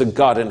that there's a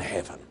God in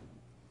heaven.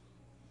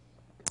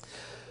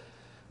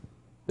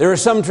 There are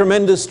some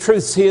tremendous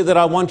truths here that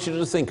I want you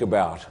to think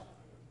about.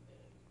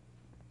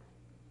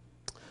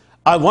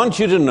 I want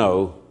you to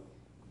know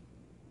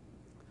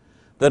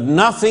that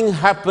nothing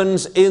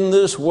happens in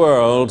this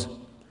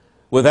world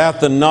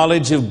without the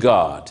knowledge of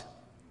God.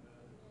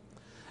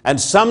 And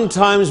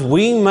sometimes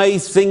we may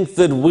think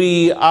that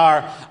we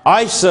are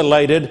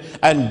isolated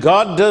and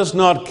God does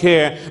not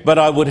care, but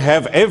I would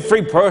have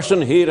every person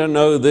here to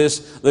know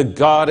this, that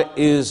God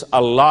is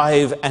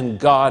alive and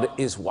God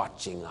is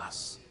watching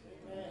us.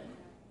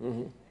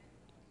 Mm-hmm.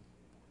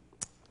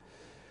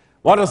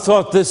 What a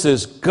thought this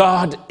is.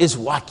 God is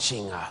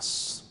watching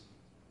us.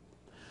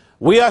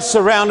 We are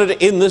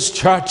surrounded in this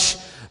church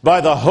by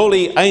the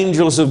holy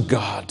angels of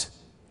God.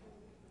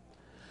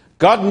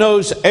 God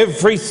knows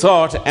every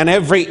thought and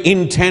every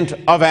intent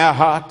of our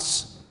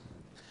hearts.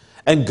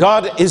 And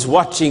God is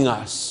watching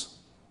us.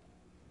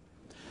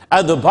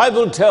 And the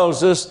Bible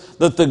tells us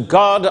that the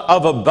God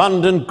of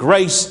abundant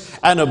grace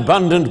and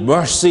abundant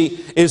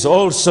mercy is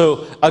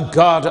also a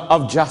God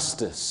of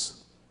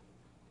justice.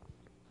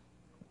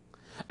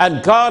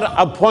 And God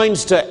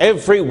appoints to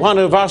every one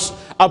of us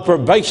a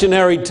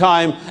probationary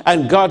time.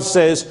 And God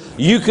says,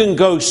 you can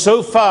go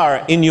so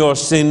far in your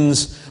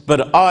sins,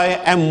 but I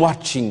am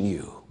watching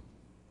you.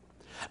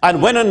 And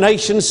when a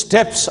nation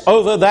steps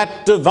over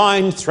that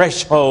divine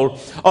threshold,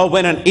 or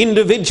when an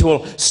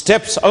individual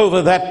steps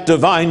over that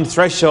divine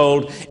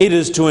threshold, it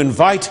is to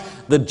invite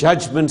the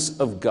judgments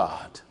of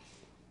God.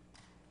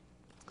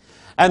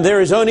 And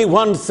there is only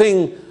one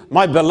thing,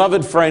 my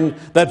beloved friend,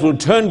 that will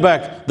turn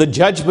back the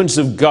judgments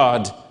of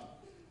God,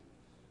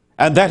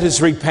 and that is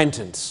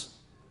repentance.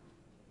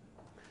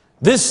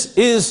 This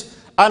is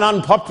an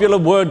unpopular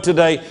word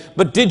today,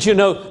 but did you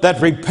know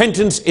that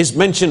repentance is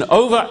mentioned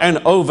over and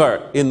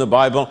over in the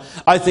Bible?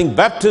 I think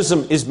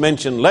baptism is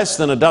mentioned less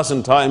than a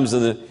dozen times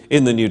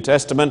in the New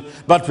Testament,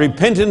 but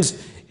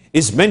repentance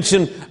is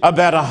mentioned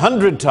about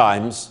 100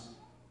 times.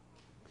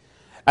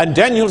 And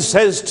Daniel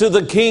says to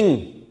the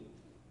king,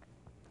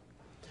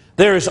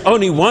 there is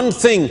only one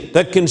thing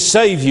that can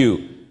save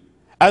you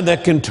and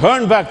that can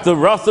turn back the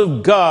wrath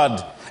of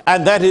God,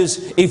 and that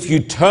is if you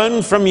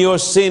turn from your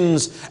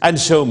sins and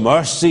show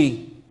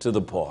mercy to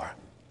the poor.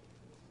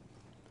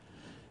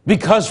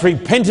 Because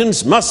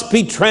repentance must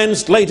be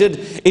translated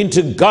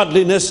into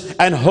godliness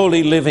and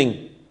holy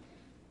living.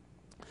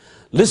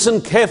 Listen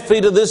carefully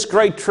to this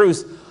great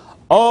truth.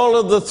 All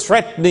of the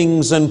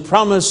threatenings and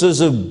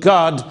promises of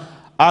God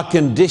are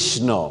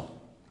conditional.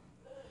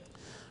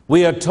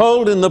 We are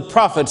told in the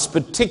prophets,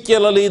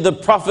 particularly the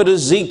prophet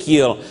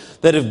Ezekiel,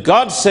 that if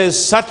God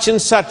says such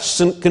and such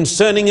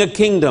concerning a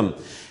kingdom,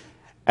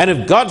 and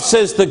if God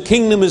says the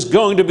kingdom is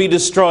going to be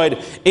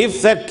destroyed,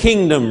 if that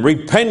kingdom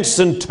repents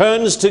and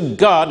turns to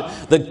God,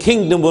 the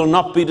kingdom will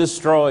not be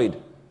destroyed.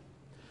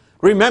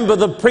 Remember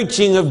the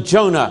preaching of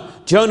Jonah.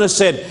 Jonah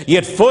said,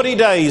 yet 40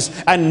 days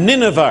and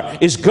Nineveh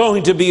is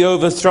going to be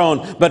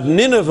overthrown. But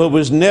Nineveh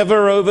was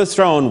never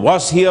overthrown.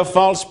 Was he a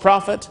false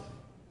prophet?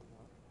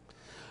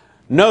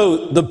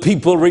 No, the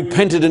people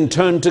repented and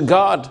turned to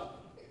God.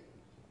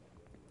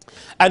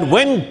 And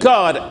when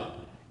God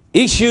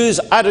issues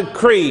a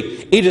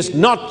decree, it is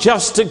not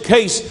just a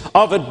case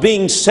of it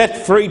being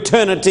set for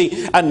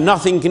eternity and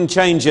nothing can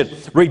change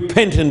it.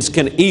 Repentance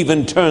can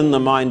even turn the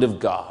mind of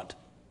God.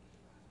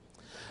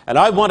 And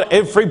I want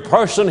every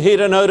person here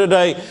to know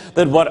today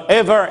that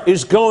whatever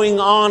is going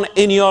on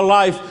in your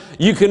life,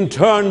 you can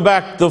turn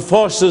back the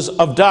forces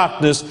of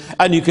darkness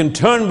and you can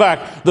turn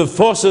back the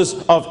forces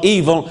of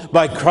evil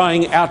by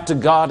crying out to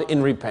God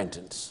in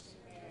repentance.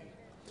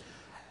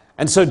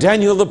 And so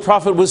Daniel the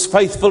prophet was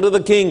faithful to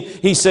the king.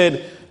 He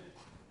said,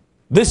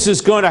 this is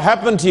going to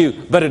happen to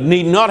you, but it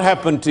need not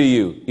happen to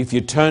you if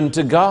you turn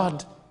to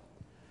God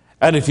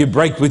and if you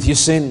break with your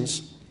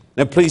sins.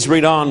 Now please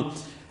read on,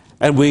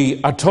 and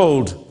we are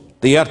told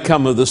the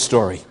outcome of the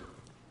story.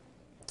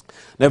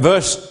 Now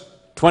verse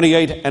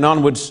 28 and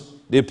onwards,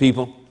 dear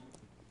people,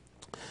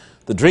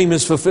 the dream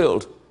is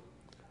fulfilled.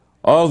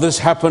 All this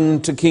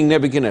happened to King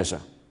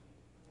Nebuchadnezzar.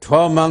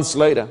 12 months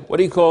later. What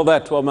do you call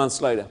that, 12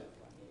 months later?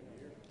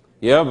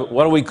 Yeah, but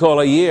what do we call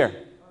a year?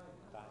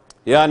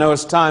 Yeah, I know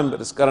it's time,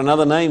 but it's got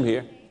another name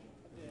here.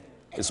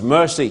 It's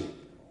mercy.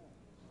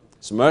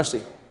 It's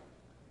mercy.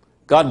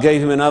 God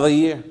gave him another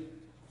year.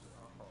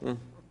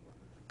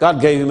 God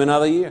gave him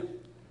another year.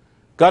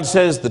 God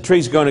says the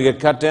tree's going to get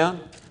cut down,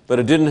 but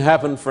it didn't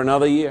happen for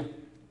another year.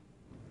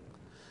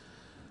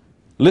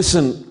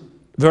 Listen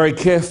very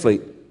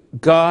carefully.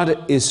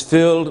 God is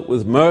filled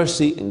with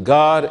mercy and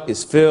God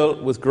is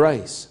filled with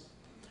grace.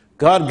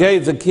 God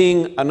gave the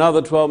king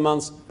another 12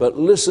 months, but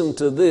listen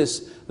to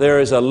this. There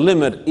is a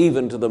limit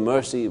even to the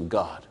mercy of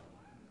God.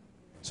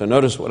 So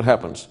notice what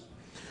happens.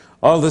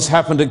 All this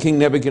happened to King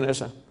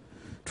Nebuchadnezzar.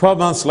 12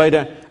 months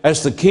later,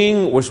 as the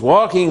king was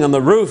walking on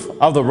the roof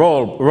of the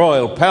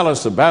royal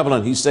palace of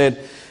Babylon, he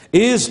said,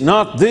 is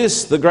not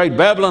this the great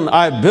Babylon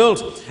I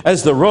built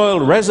as the royal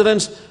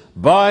residence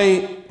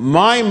by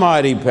my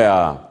mighty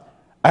power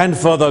and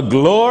for the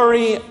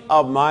glory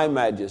of my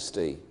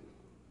majesty?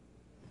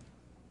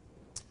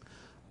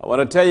 I want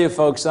to tell you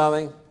folks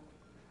something.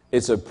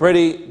 It's a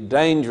pretty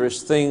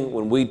dangerous thing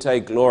when we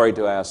take glory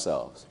to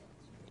ourselves.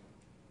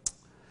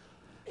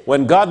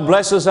 When God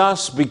blesses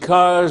us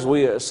because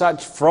we are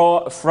such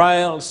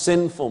frail,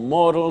 sinful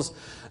mortals,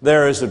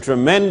 there is a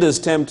tremendous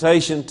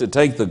temptation to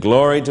take the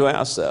glory to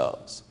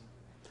ourselves.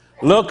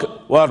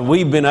 Look what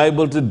we've been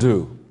able to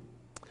do.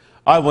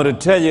 I want to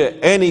tell you,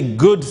 any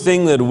good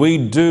thing that we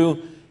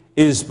do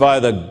is by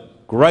the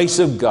grace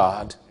of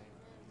God.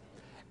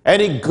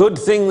 Any good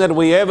thing that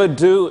we ever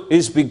do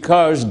is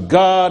because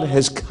God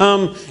has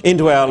come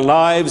into our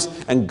lives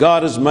and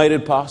God has made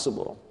it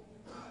possible.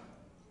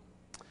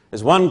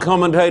 As one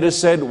commentator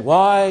said,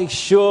 why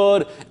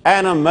should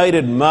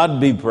animated mud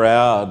be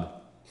proud?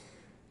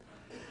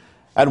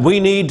 And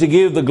we need to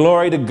give the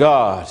glory to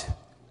God.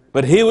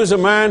 But here was a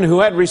man who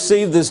had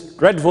received this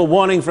dreadful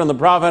warning from the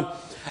prophet,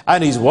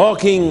 and he's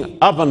walking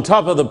up on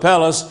top of the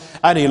palace,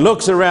 and he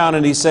looks around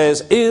and he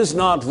says, is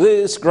not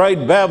this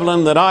great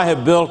Babylon that I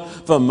have built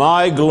for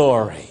my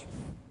glory?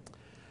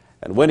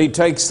 And when he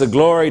takes the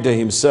glory to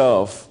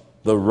himself,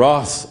 the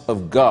wrath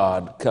of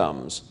God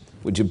comes.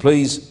 Would you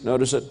please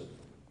notice it?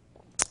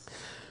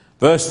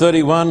 Verse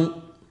 31,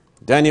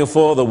 Daniel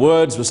 4, the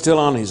words were still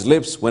on his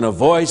lips when a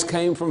voice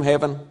came from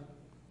heaven.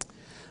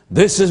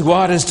 This is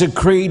what is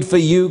decreed for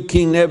you,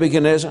 King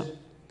Nebuchadnezzar.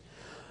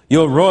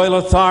 Your royal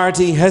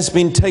authority has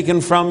been taken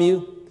from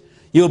you.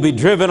 You'll be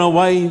driven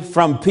away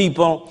from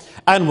people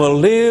and will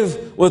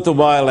live with the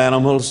wild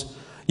animals.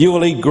 You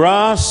will eat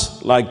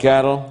grass like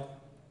cattle.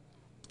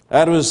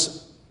 That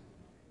was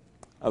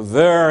a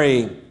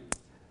very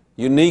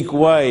unique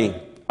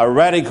way, a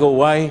radical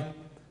way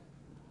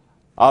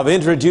of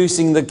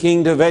introducing the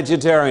king to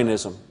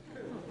vegetarianism.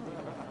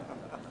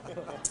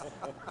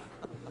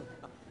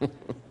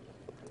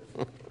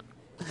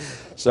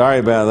 Sorry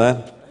about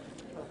that.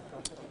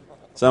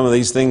 Some of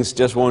these things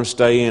just won't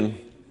stay in.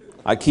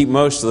 I keep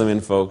most of them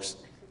in, folks.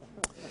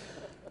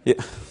 Yeah.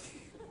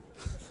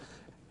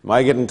 Am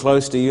I getting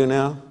close to you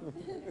now?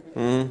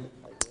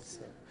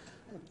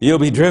 You'll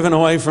be driven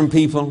away from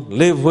people,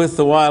 live with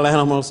the wild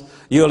animals.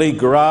 You'll eat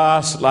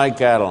grass like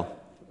cattle.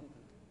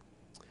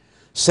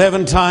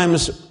 7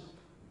 times,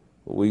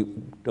 we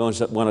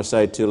don't want to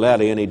say it too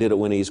loudly, and he did it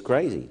when he's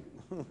crazy.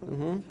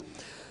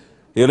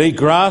 You'll eat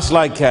grass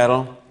like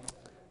cattle.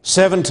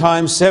 7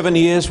 times, 7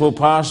 years will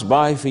pass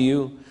by for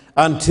you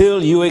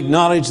until you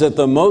acknowledge that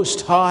the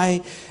Most High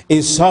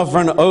is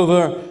sovereign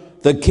over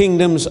the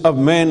kingdoms of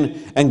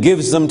men and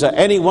gives them to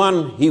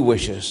anyone he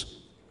wishes.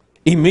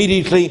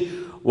 Immediately,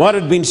 what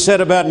had been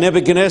said about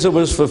Nebuchadnezzar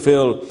was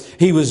fulfilled.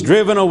 He was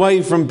driven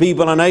away from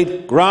people and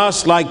ate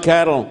grass like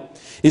cattle.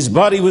 His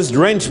body was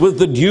drenched with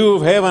the dew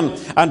of heaven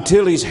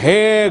until his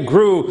hair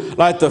grew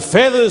like the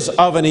feathers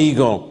of an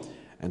eagle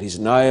and his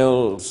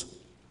nails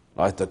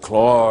like the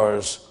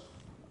claws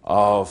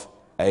of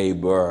a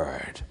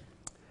bird.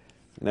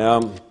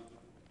 Now,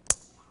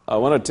 I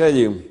want to tell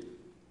you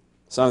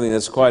something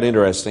that's quite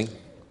interesting.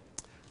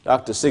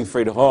 Dr.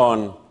 Siegfried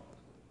Horn,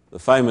 the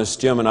famous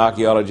German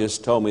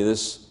archaeologist, told me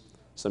this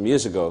some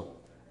years ago,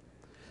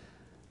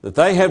 that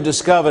they have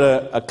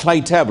discovered a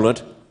clay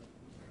tablet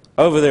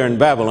over there in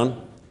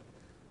Babylon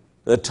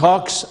that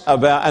talks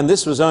about, and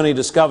this was only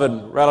discovered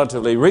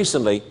relatively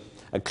recently,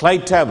 a clay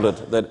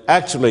tablet that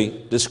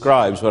actually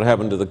describes what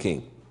happened to the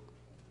king.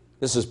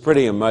 This is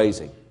pretty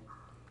amazing.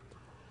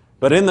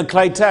 But in the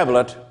clay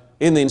tablet,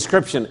 in the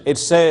inscription, it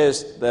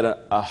says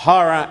that a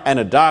horror and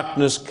a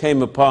darkness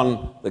came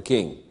upon the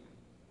king.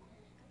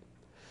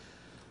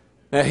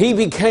 Now, he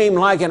became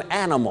like an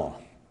animal.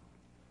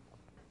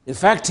 In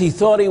fact, he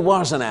thought he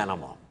was an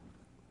animal.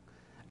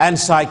 And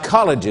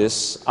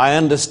psychologists, I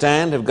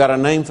understand, have got a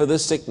name for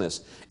this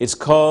sickness. It's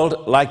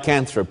called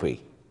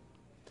lycanthropy.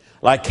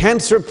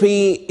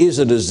 Lycanthropy is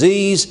a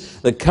disease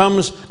that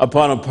comes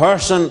upon a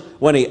person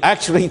when he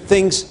actually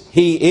thinks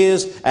he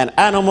is an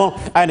animal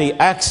and he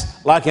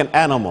acts like an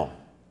animal.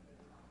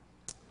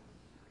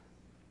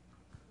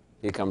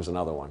 Here comes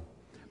another one,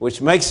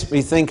 which makes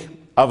me think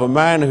of a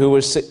man who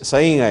was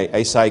seeing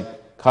a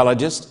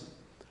psychologist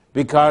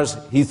because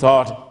he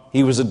thought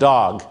he was a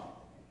dog.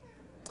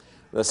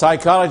 The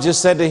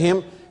psychologist said to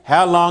him,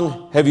 "How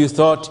long have you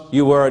thought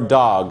you were a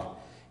dog?"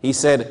 He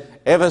said,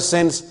 "Ever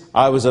since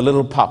I was a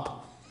little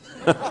pup."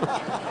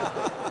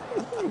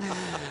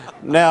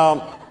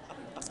 Now,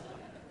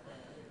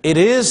 it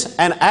is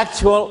an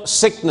actual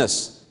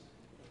sickness.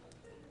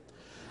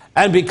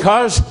 And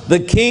because the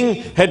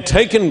king had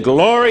taken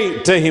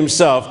glory to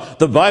himself,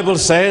 the Bible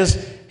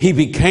says he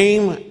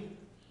became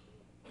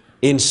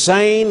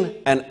insane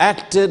and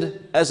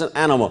acted as an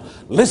animal.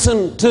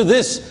 Listen to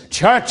this,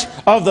 Church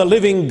of the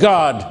Living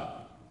God.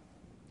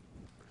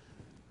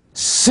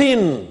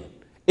 Sin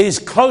is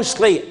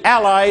closely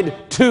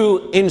allied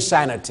to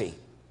insanity.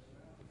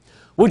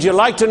 Would you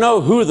like to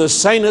know who the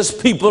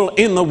sanest people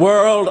in the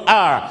world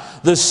are?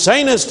 The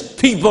sanest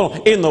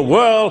people in the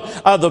world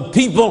are the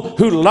people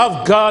who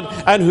love God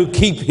and who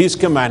keep His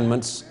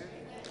commandments.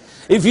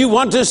 If you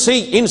want to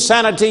see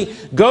insanity,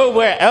 go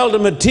where Elder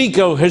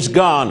Matiko has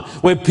gone,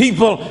 where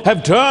people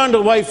have turned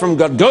away from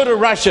God. Go to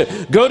Russia,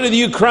 go to the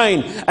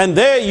Ukraine, and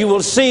there you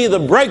will see the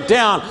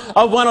breakdown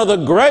of one of the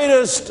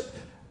greatest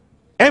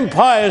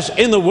empires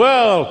in the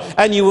world,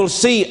 and you will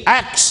see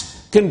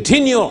acts,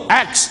 continual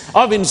acts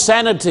of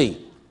insanity.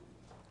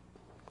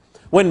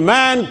 When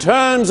man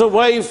turns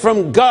away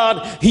from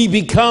God, he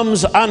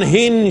becomes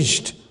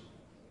unhinged.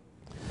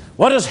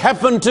 What has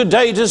happened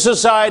today to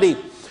society?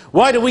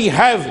 Why do we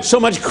have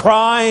so much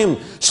crime,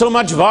 so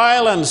much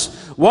violence?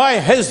 Why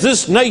has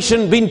this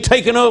nation been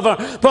taken over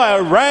by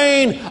a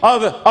reign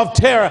of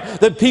terror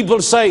that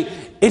people say,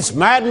 it's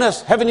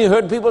madness? Haven't you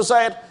heard people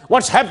say it?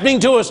 What's happening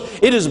to us?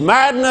 It is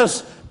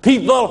madness.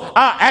 People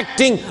are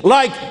acting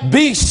like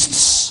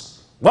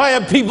beasts. Why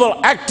are people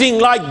acting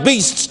like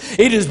beasts?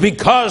 It is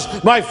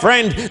because, my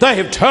friend, they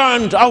have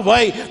turned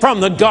away from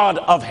the God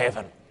of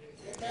heaven.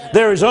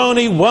 There is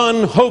only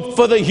one hope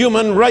for the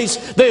human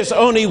race. There's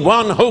only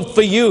one hope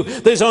for you.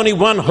 There's only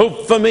one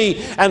hope for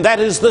me. And that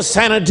is the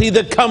sanity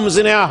that comes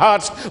in our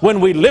hearts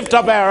when we lift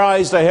up our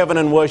eyes to heaven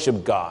and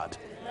worship God.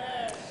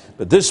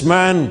 But this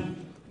man,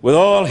 with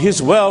all his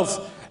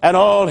wealth and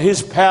all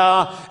his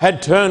power,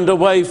 had turned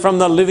away from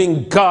the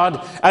living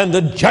God, and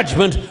the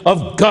judgment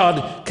of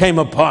God came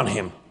upon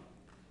him.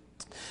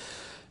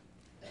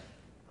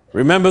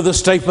 Remember the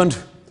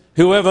statement,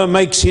 whoever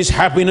makes his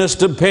happiness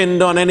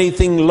depend on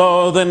anything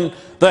lower than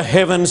the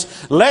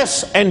heavens,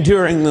 less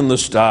enduring than the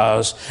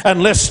stars,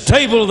 and less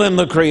stable than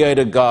the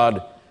Creator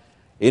God,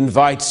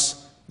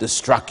 invites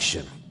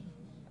destruction.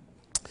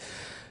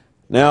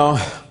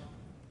 Now,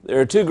 there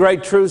are two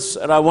great truths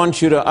that I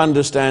want you to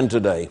understand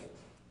today.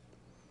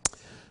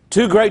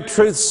 Two great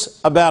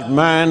truths about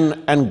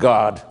man and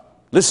God.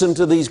 Listen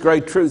to these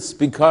great truths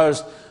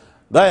because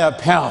they are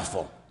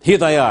powerful. Here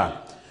they are.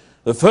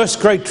 The first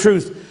great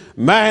truth,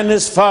 man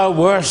is far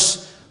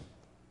worse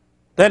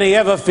than he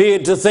ever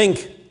feared to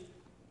think.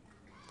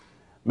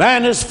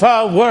 Man is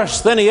far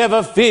worse than he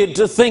ever feared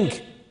to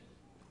think.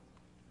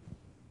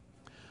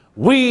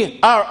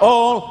 We are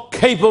all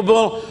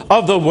capable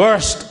of the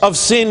worst of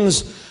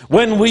sins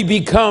when we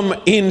become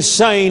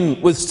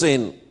insane with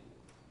sin.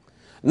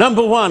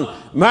 Number one,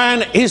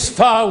 man is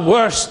far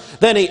worse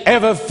than he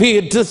ever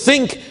feared to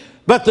think.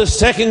 But the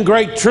second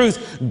great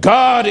truth,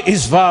 God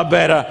is far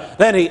better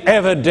than he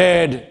ever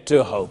dared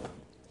to hope.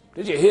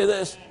 Did you hear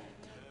this?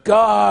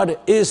 God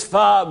is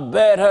far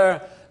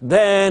better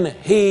than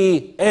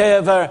he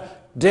ever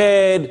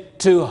dared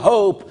to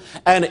hope.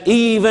 And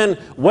even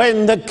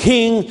when the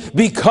king,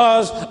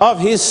 because of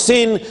his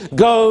sin,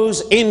 goes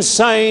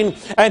insane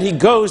and he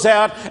goes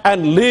out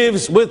and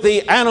lives with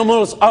the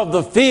animals of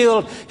the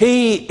field,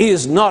 he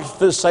is not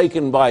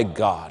forsaken by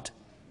God.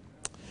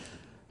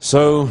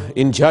 So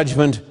in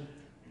judgment,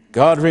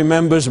 God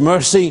remembers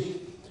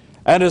mercy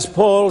And as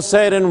Paul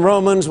said in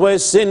Romans, where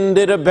sin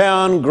did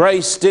abound,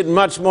 grace did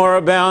much more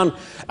abound.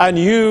 And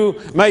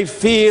you may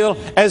feel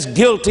as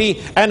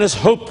guilty and as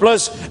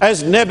hopeless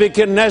as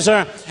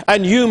Nebuchadnezzar,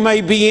 and you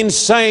may be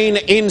insane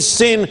in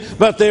sin,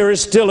 but there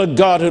is still a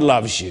God who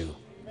loves you.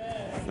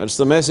 That's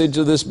the message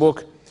of this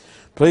book.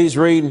 Please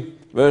read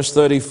verse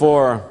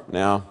 34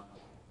 now.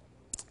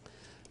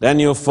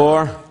 Daniel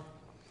 4,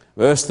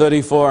 verse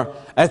 34.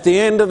 At the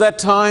end of that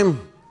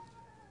time,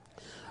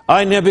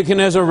 I,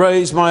 Nebuchadnezzar,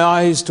 raised my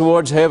eyes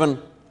towards heaven.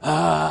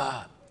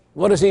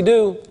 What does he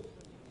do?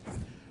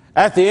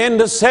 At the end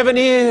of 7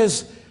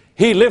 years,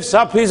 he lifts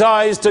up his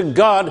eyes to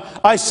God.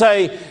 I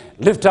say,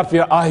 lift up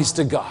your eyes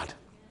to God.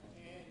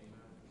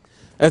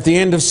 At the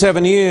end of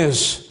 7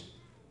 years,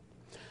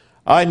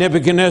 I,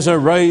 Nebuchadnezzar,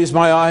 raised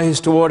my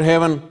eyes toward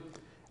heaven,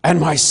 and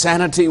my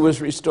sanity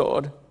was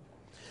restored.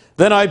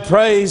 Then I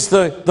praised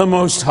the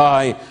Most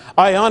High.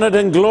 I honored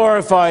and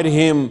glorified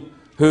him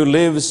who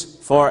lives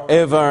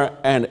forever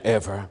and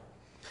ever.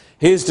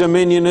 His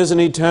dominion is an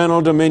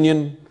eternal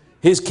dominion.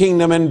 His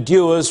kingdom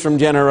endures from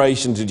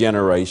generation to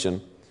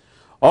generation.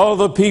 All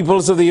the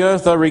peoples of the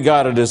earth are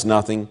regarded as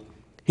nothing.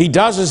 He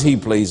does as he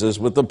pleases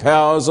with the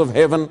powers of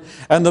heaven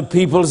and the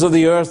peoples of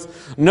the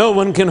earth. No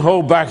one can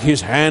hold back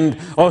his hand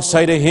or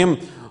say to him,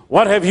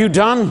 what have you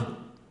done?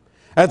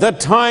 At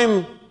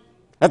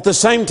the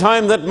same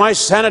time that my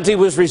sanity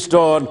was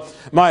restored,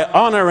 my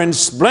honor and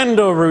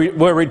splendor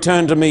were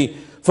returned to me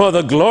for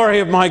the glory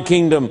of my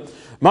kingdom.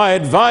 My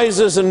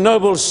advisors and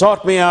nobles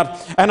sought me out,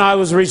 and I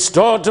was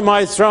restored to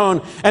my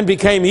throne and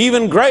became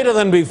even greater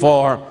than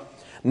before.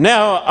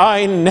 Now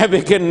I,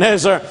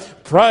 Nebuchadnezzar,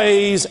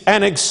 praise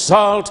and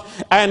exalt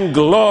and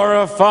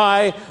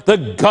glorify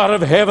the God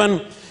of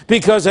heaven,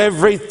 because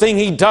everything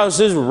he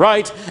does is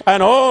right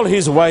and all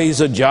his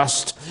ways are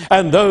just,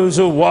 and those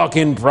who walk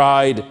in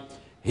pride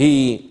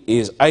he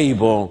is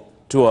able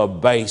to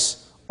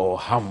abase or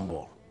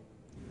humble.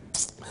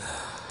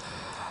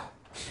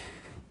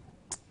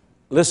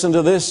 Listen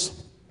to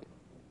this.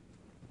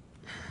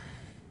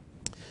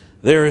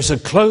 There is a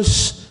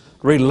close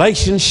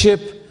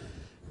relationship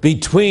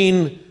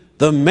between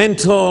the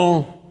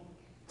mental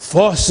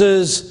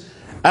forces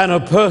and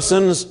a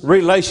person's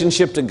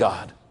relationship to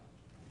God.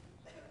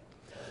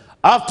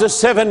 After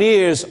 7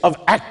 years of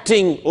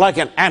acting like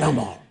an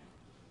animal,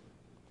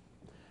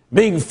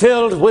 being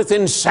filled with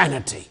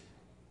insanity.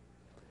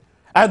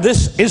 And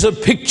this is a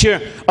picture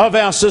of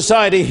our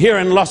society here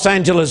in Los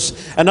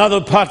Angeles and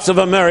other parts of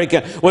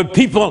America, where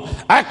people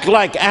act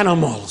like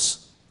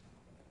animals,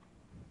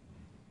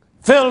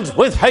 filled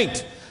with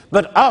hate.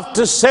 But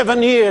after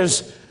 7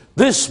 years,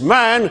 this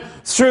man,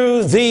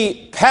 through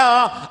the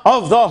power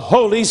of the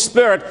Holy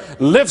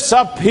Spirit, lifts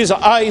up his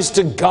eyes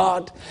to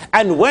God.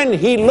 And when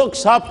he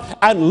looks up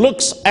and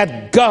looks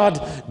at God,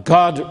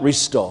 God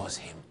restores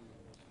him.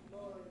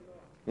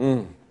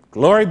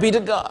 Glory be to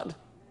God.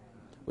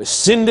 Where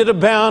sin did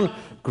abound,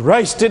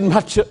 grace did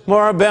much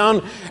more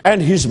abound, and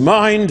his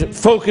mind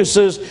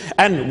focuses,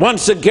 and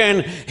once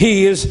again,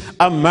 he is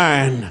a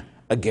man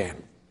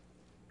again.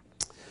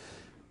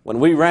 When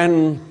we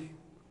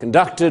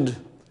conducted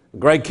a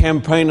great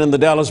campaign in the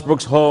Dallas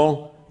Brooks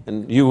Hall,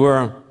 and you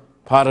were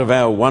part of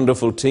our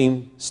wonderful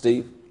team,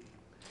 Steve,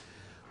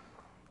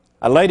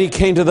 a lady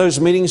came to those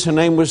meetings. Her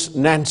name was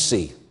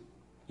Nancy.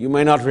 You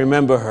may not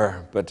remember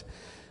her, but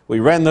we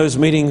ran those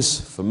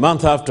meetings for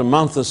month after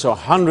month and saw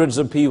hundreds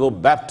of people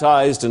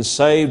baptized and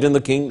saved in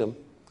the kingdom.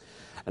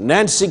 And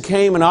Nancy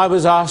came, and I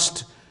was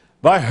asked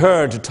by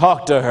her to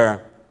talk to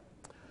her.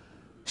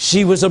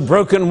 She was a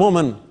broken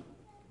woman.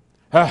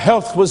 Her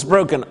health was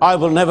broken. I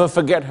will never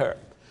forget her.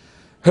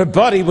 Her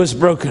body was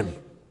broken.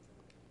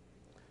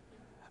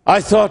 I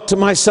thought to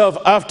myself,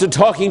 after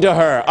talking to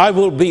her, I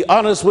will be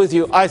honest with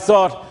you, I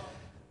thought,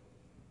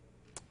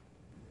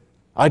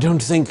 I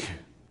don't think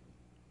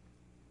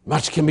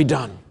much can be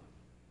done.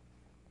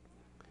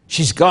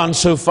 She's gone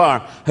so far.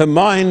 Her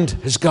mind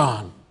has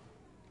gone.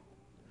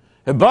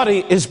 Her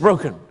body is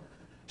broken.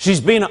 She's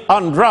been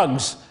on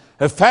drugs.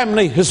 Her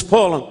family has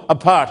fallen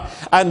apart.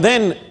 And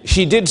then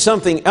she did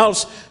something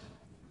else.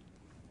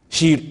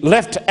 She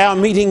left our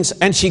meetings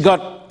and she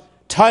got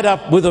tied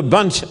up with a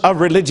bunch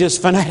of religious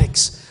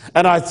fanatics.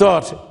 And I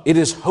thought, it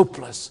is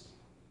hopeless.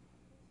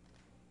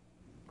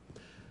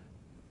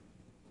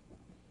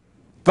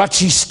 But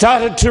she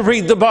started to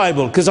read the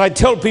Bible, because I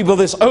tell people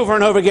this over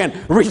and over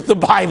again. Read the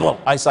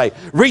Bible, I say.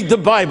 Read the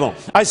Bible.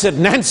 I said,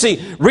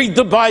 Nancy, read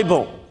the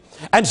Bible.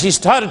 And she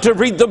started to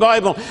read the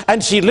Bible,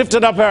 and she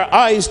lifted up her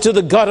eyes to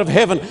the God of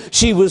heaven.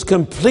 She was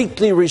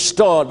completely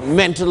restored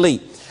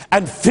mentally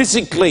and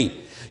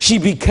physically. She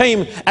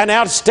became an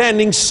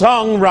outstanding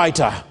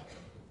songwriter.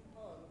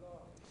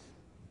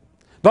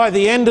 By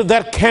the end of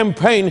that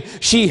campaign,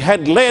 she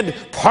had led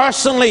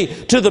personally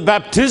to the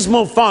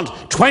baptismal font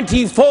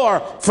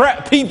 24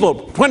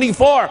 people.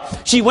 24.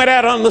 She went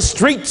out on the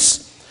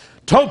streets,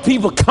 told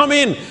people, come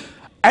in.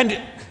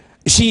 And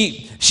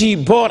she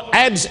bought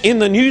ads in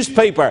the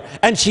newspaper,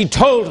 and she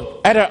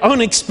told at her own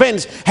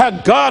expense how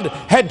God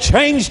had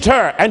changed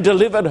her and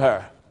delivered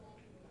her.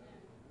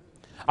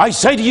 I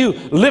say to you,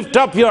 lift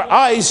up your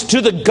eyes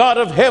to the God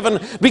of heaven,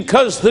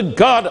 because the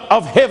God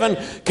of heaven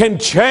can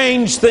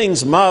change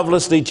things,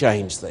 marvelously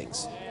change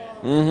things.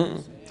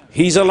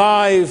 He's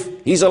alive.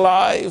 He's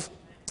alive.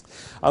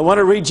 I want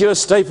to read you a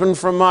statement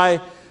from my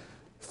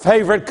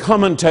favorite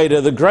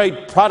commentator, the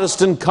great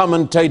Protestant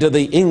commentator,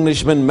 the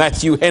Englishman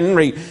Matthew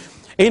Henry.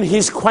 In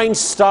his quaint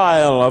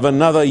style of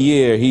Another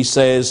Year, he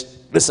says,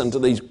 listen to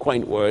these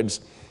quaint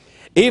words,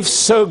 if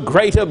so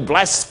great a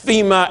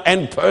blasphemer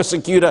and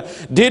persecutor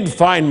did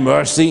find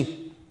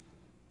mercy,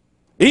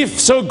 if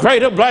so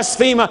great a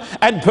blasphemer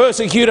and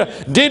persecutor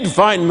did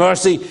find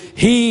mercy,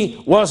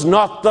 he was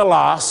not the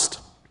last.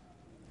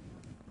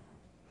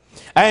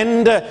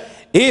 And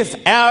if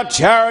our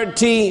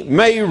charity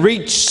may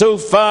reach so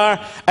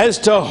far as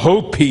to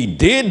hope he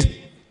did,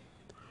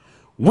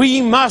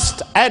 we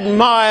must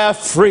admire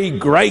free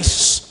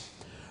grace,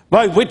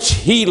 by which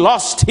he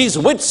lost his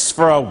wits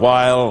for a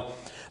while,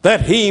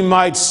 that he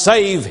might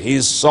save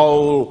his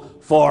soul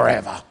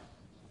forever.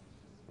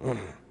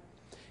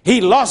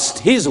 He lost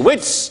his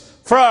wits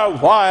for a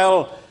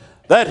while,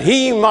 that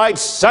he might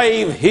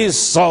save his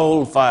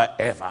soul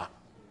forever.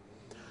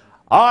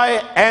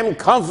 I am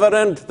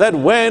confident that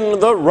when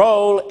the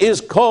roll is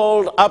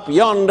called up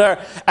yonder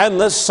and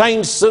the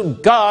saints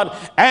of God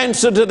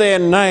answer to their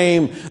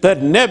name,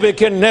 that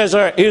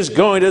Nebuchadnezzar is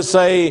going to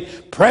say,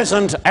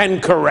 present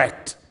and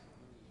correct.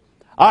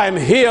 I'm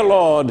here,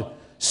 Lord,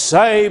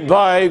 saved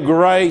by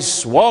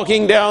grace,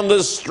 walking down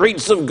the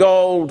streets of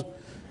gold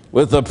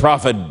with the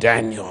prophet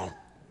Daniel.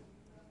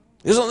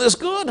 Isn't this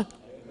good?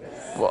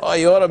 Boy,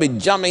 you ought to be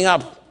jumping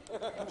up,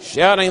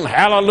 shouting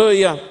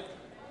hallelujah.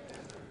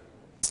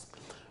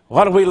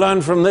 What do we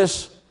learn from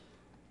this?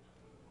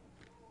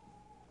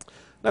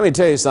 Let me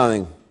tell you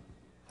something.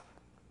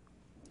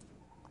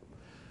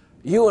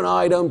 You and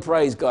I don't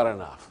praise God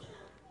enough.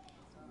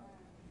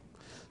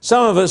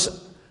 Some of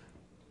us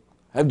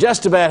have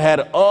just about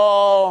had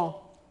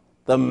all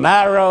the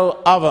marrow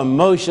of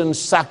emotion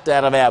sucked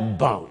out of our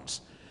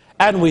bones.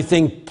 And we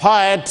think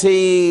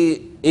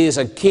piety is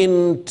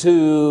akin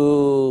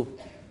to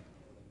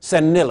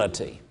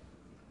senility.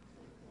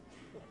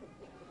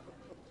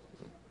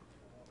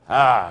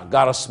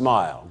 Got a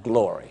smile.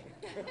 Glory.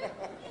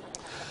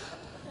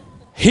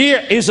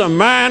 Here is a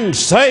man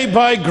saved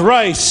by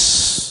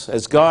grace,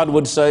 as God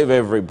would save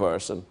every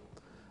person.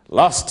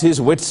 Lost his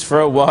wits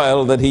for a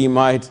while that he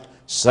might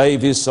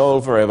save his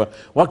soul forever.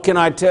 What can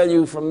I tell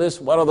you from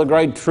this? What are the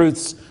great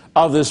truths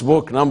of this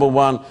book? Number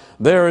one,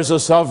 there is a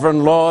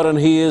sovereign Lord, and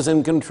he is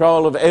in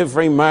control of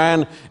every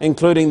man,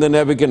 including the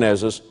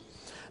Nebuchadnezzars.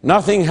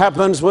 Nothing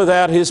happens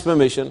without his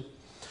permission.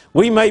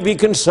 We may be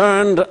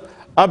concerned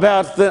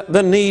about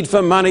the need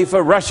for money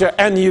for Russia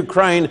and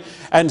Ukraine,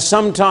 and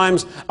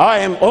sometimes I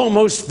am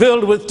almost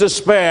filled with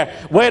despair.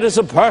 Where does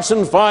a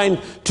person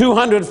find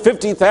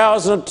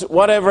 250,000,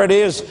 whatever it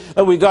is,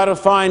 that we got to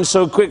find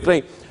so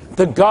quickly?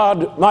 The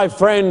God, my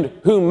friend,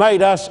 who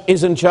made us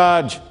is in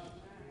charge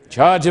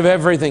of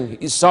everything.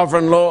 He's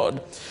sovereign Lord.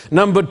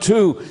 Number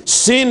two,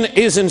 sin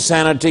is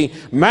insanity.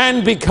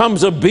 Man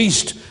becomes a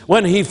beast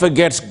when he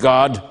forgets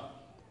God.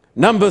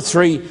 Number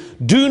three,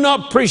 do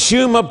not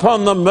presume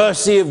upon the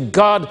mercy of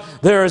God.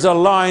 There is a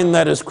line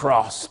that is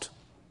crossed.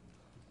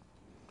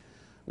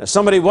 Now,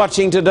 somebody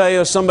watching today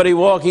or somebody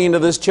walking into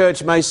this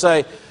church may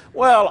say,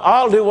 well,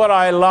 I'll do what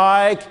I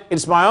like.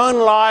 It's my own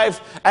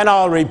life, and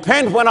I'll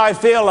repent when I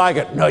feel like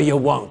it. No, you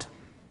won't.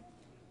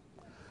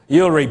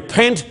 You'll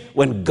repent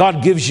when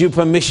God gives you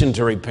permission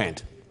to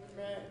repent.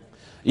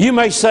 You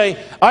may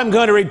say, I'm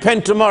going to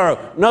repent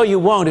tomorrow. No, you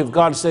won't if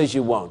God says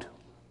you won't.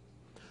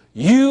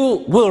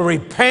 You will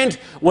repent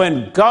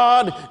when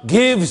God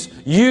gives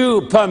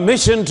you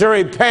permission to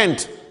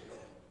repent.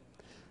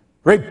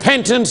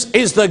 Repentance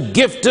is the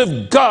gift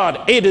of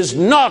God. It is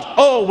not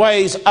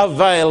always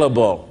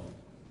available.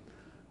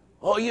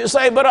 Oh, you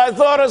say, but I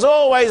thought it was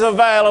always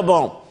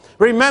available.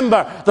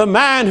 Remember, the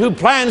man who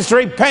plans to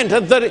repent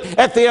at the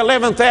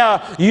 11th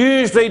hour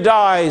usually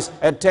dies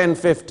at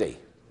 10:50.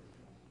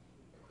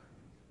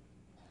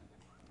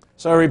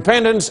 So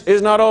repentance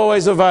is not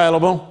always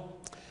available.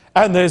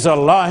 And there's a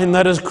line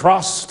that is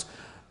crossed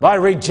by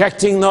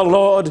rejecting the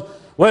Lord,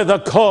 where the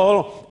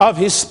call of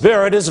his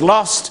Spirit is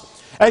lost.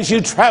 As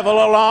you travel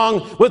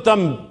along with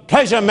the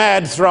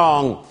pleasure-mad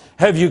throng,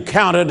 have you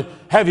counted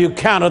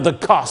the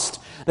cost?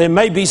 There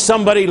may be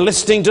somebody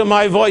listening to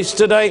my voice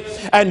today,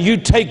 and you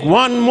take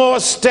one more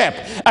step,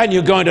 and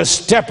you're going to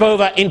step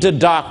over into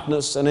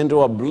darkness and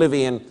into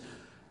oblivion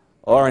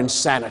or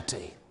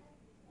insanity.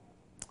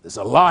 There's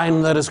a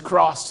line that is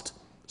crossed.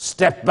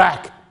 Step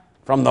back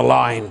from the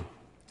line.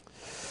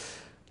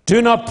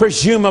 Do not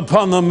presume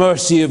upon the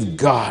mercy of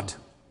God.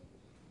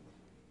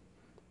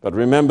 But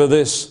remember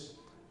this,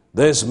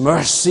 there's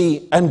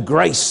mercy and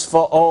grace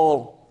for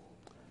all.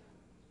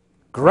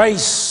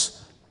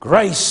 Grace,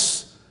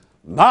 grace,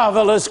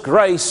 marvelous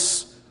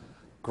grace,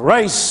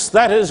 grace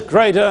that is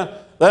greater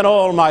than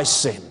all my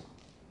sin.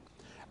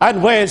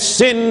 And where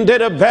sin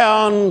did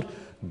abound,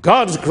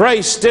 God's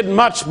grace did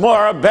much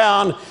more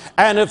abound.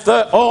 And if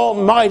the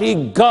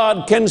Almighty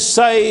God can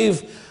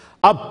save,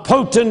 a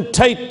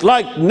potentate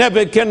like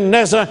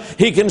Nebuchadnezzar,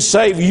 he can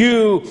save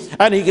you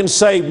and he can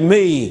save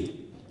me.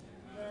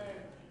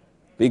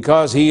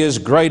 Because he is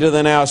greater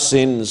than our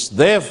sins.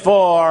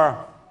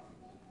 Therefore,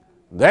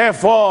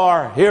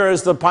 here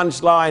is the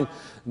punchline,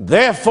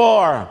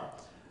 therefore,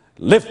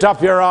 lift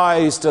up your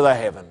eyes to the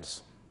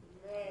heavens.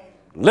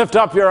 Lift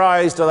up your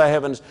eyes to the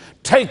heavens.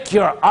 Take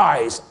your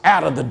eyes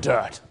out of the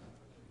dirt.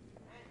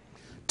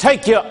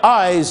 Take your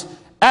eyes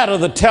out of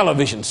the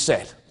television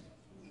set.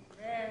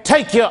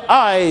 Take your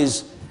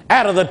eyes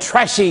out of the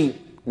trashy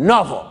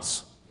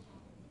novels.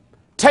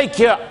 Take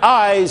your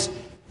eyes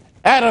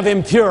out of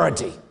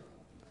impurity.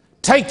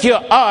 Take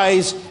your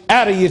eyes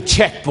out of your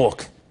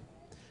checkbook.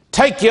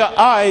 Take your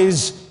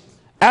eyes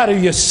out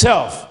of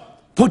yourself.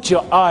 Put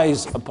your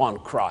eyes upon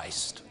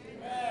Christ.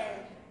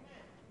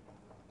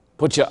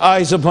 Put your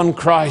eyes upon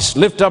Christ.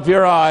 Lift up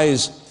your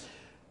eyes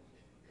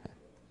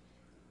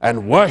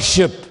and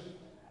worship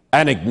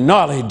and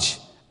acknowledge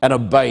and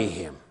obey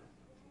him.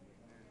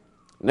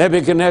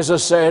 Nebuchadnezzar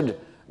said,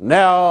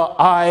 now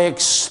I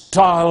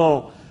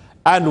extol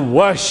and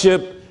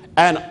worship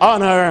and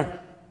honor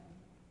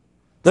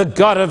the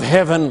God of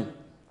heaven.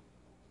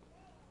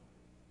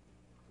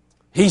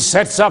 He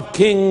sets up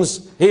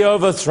kings, he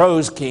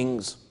overthrows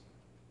kings.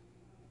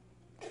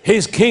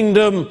 His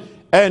kingdom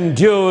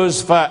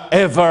endures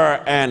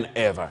forever and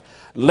ever.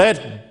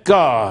 Let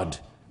God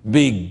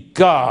be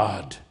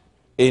God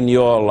in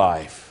your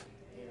life.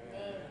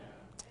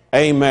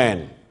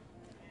 Amen.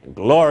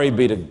 Glory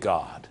be to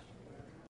God.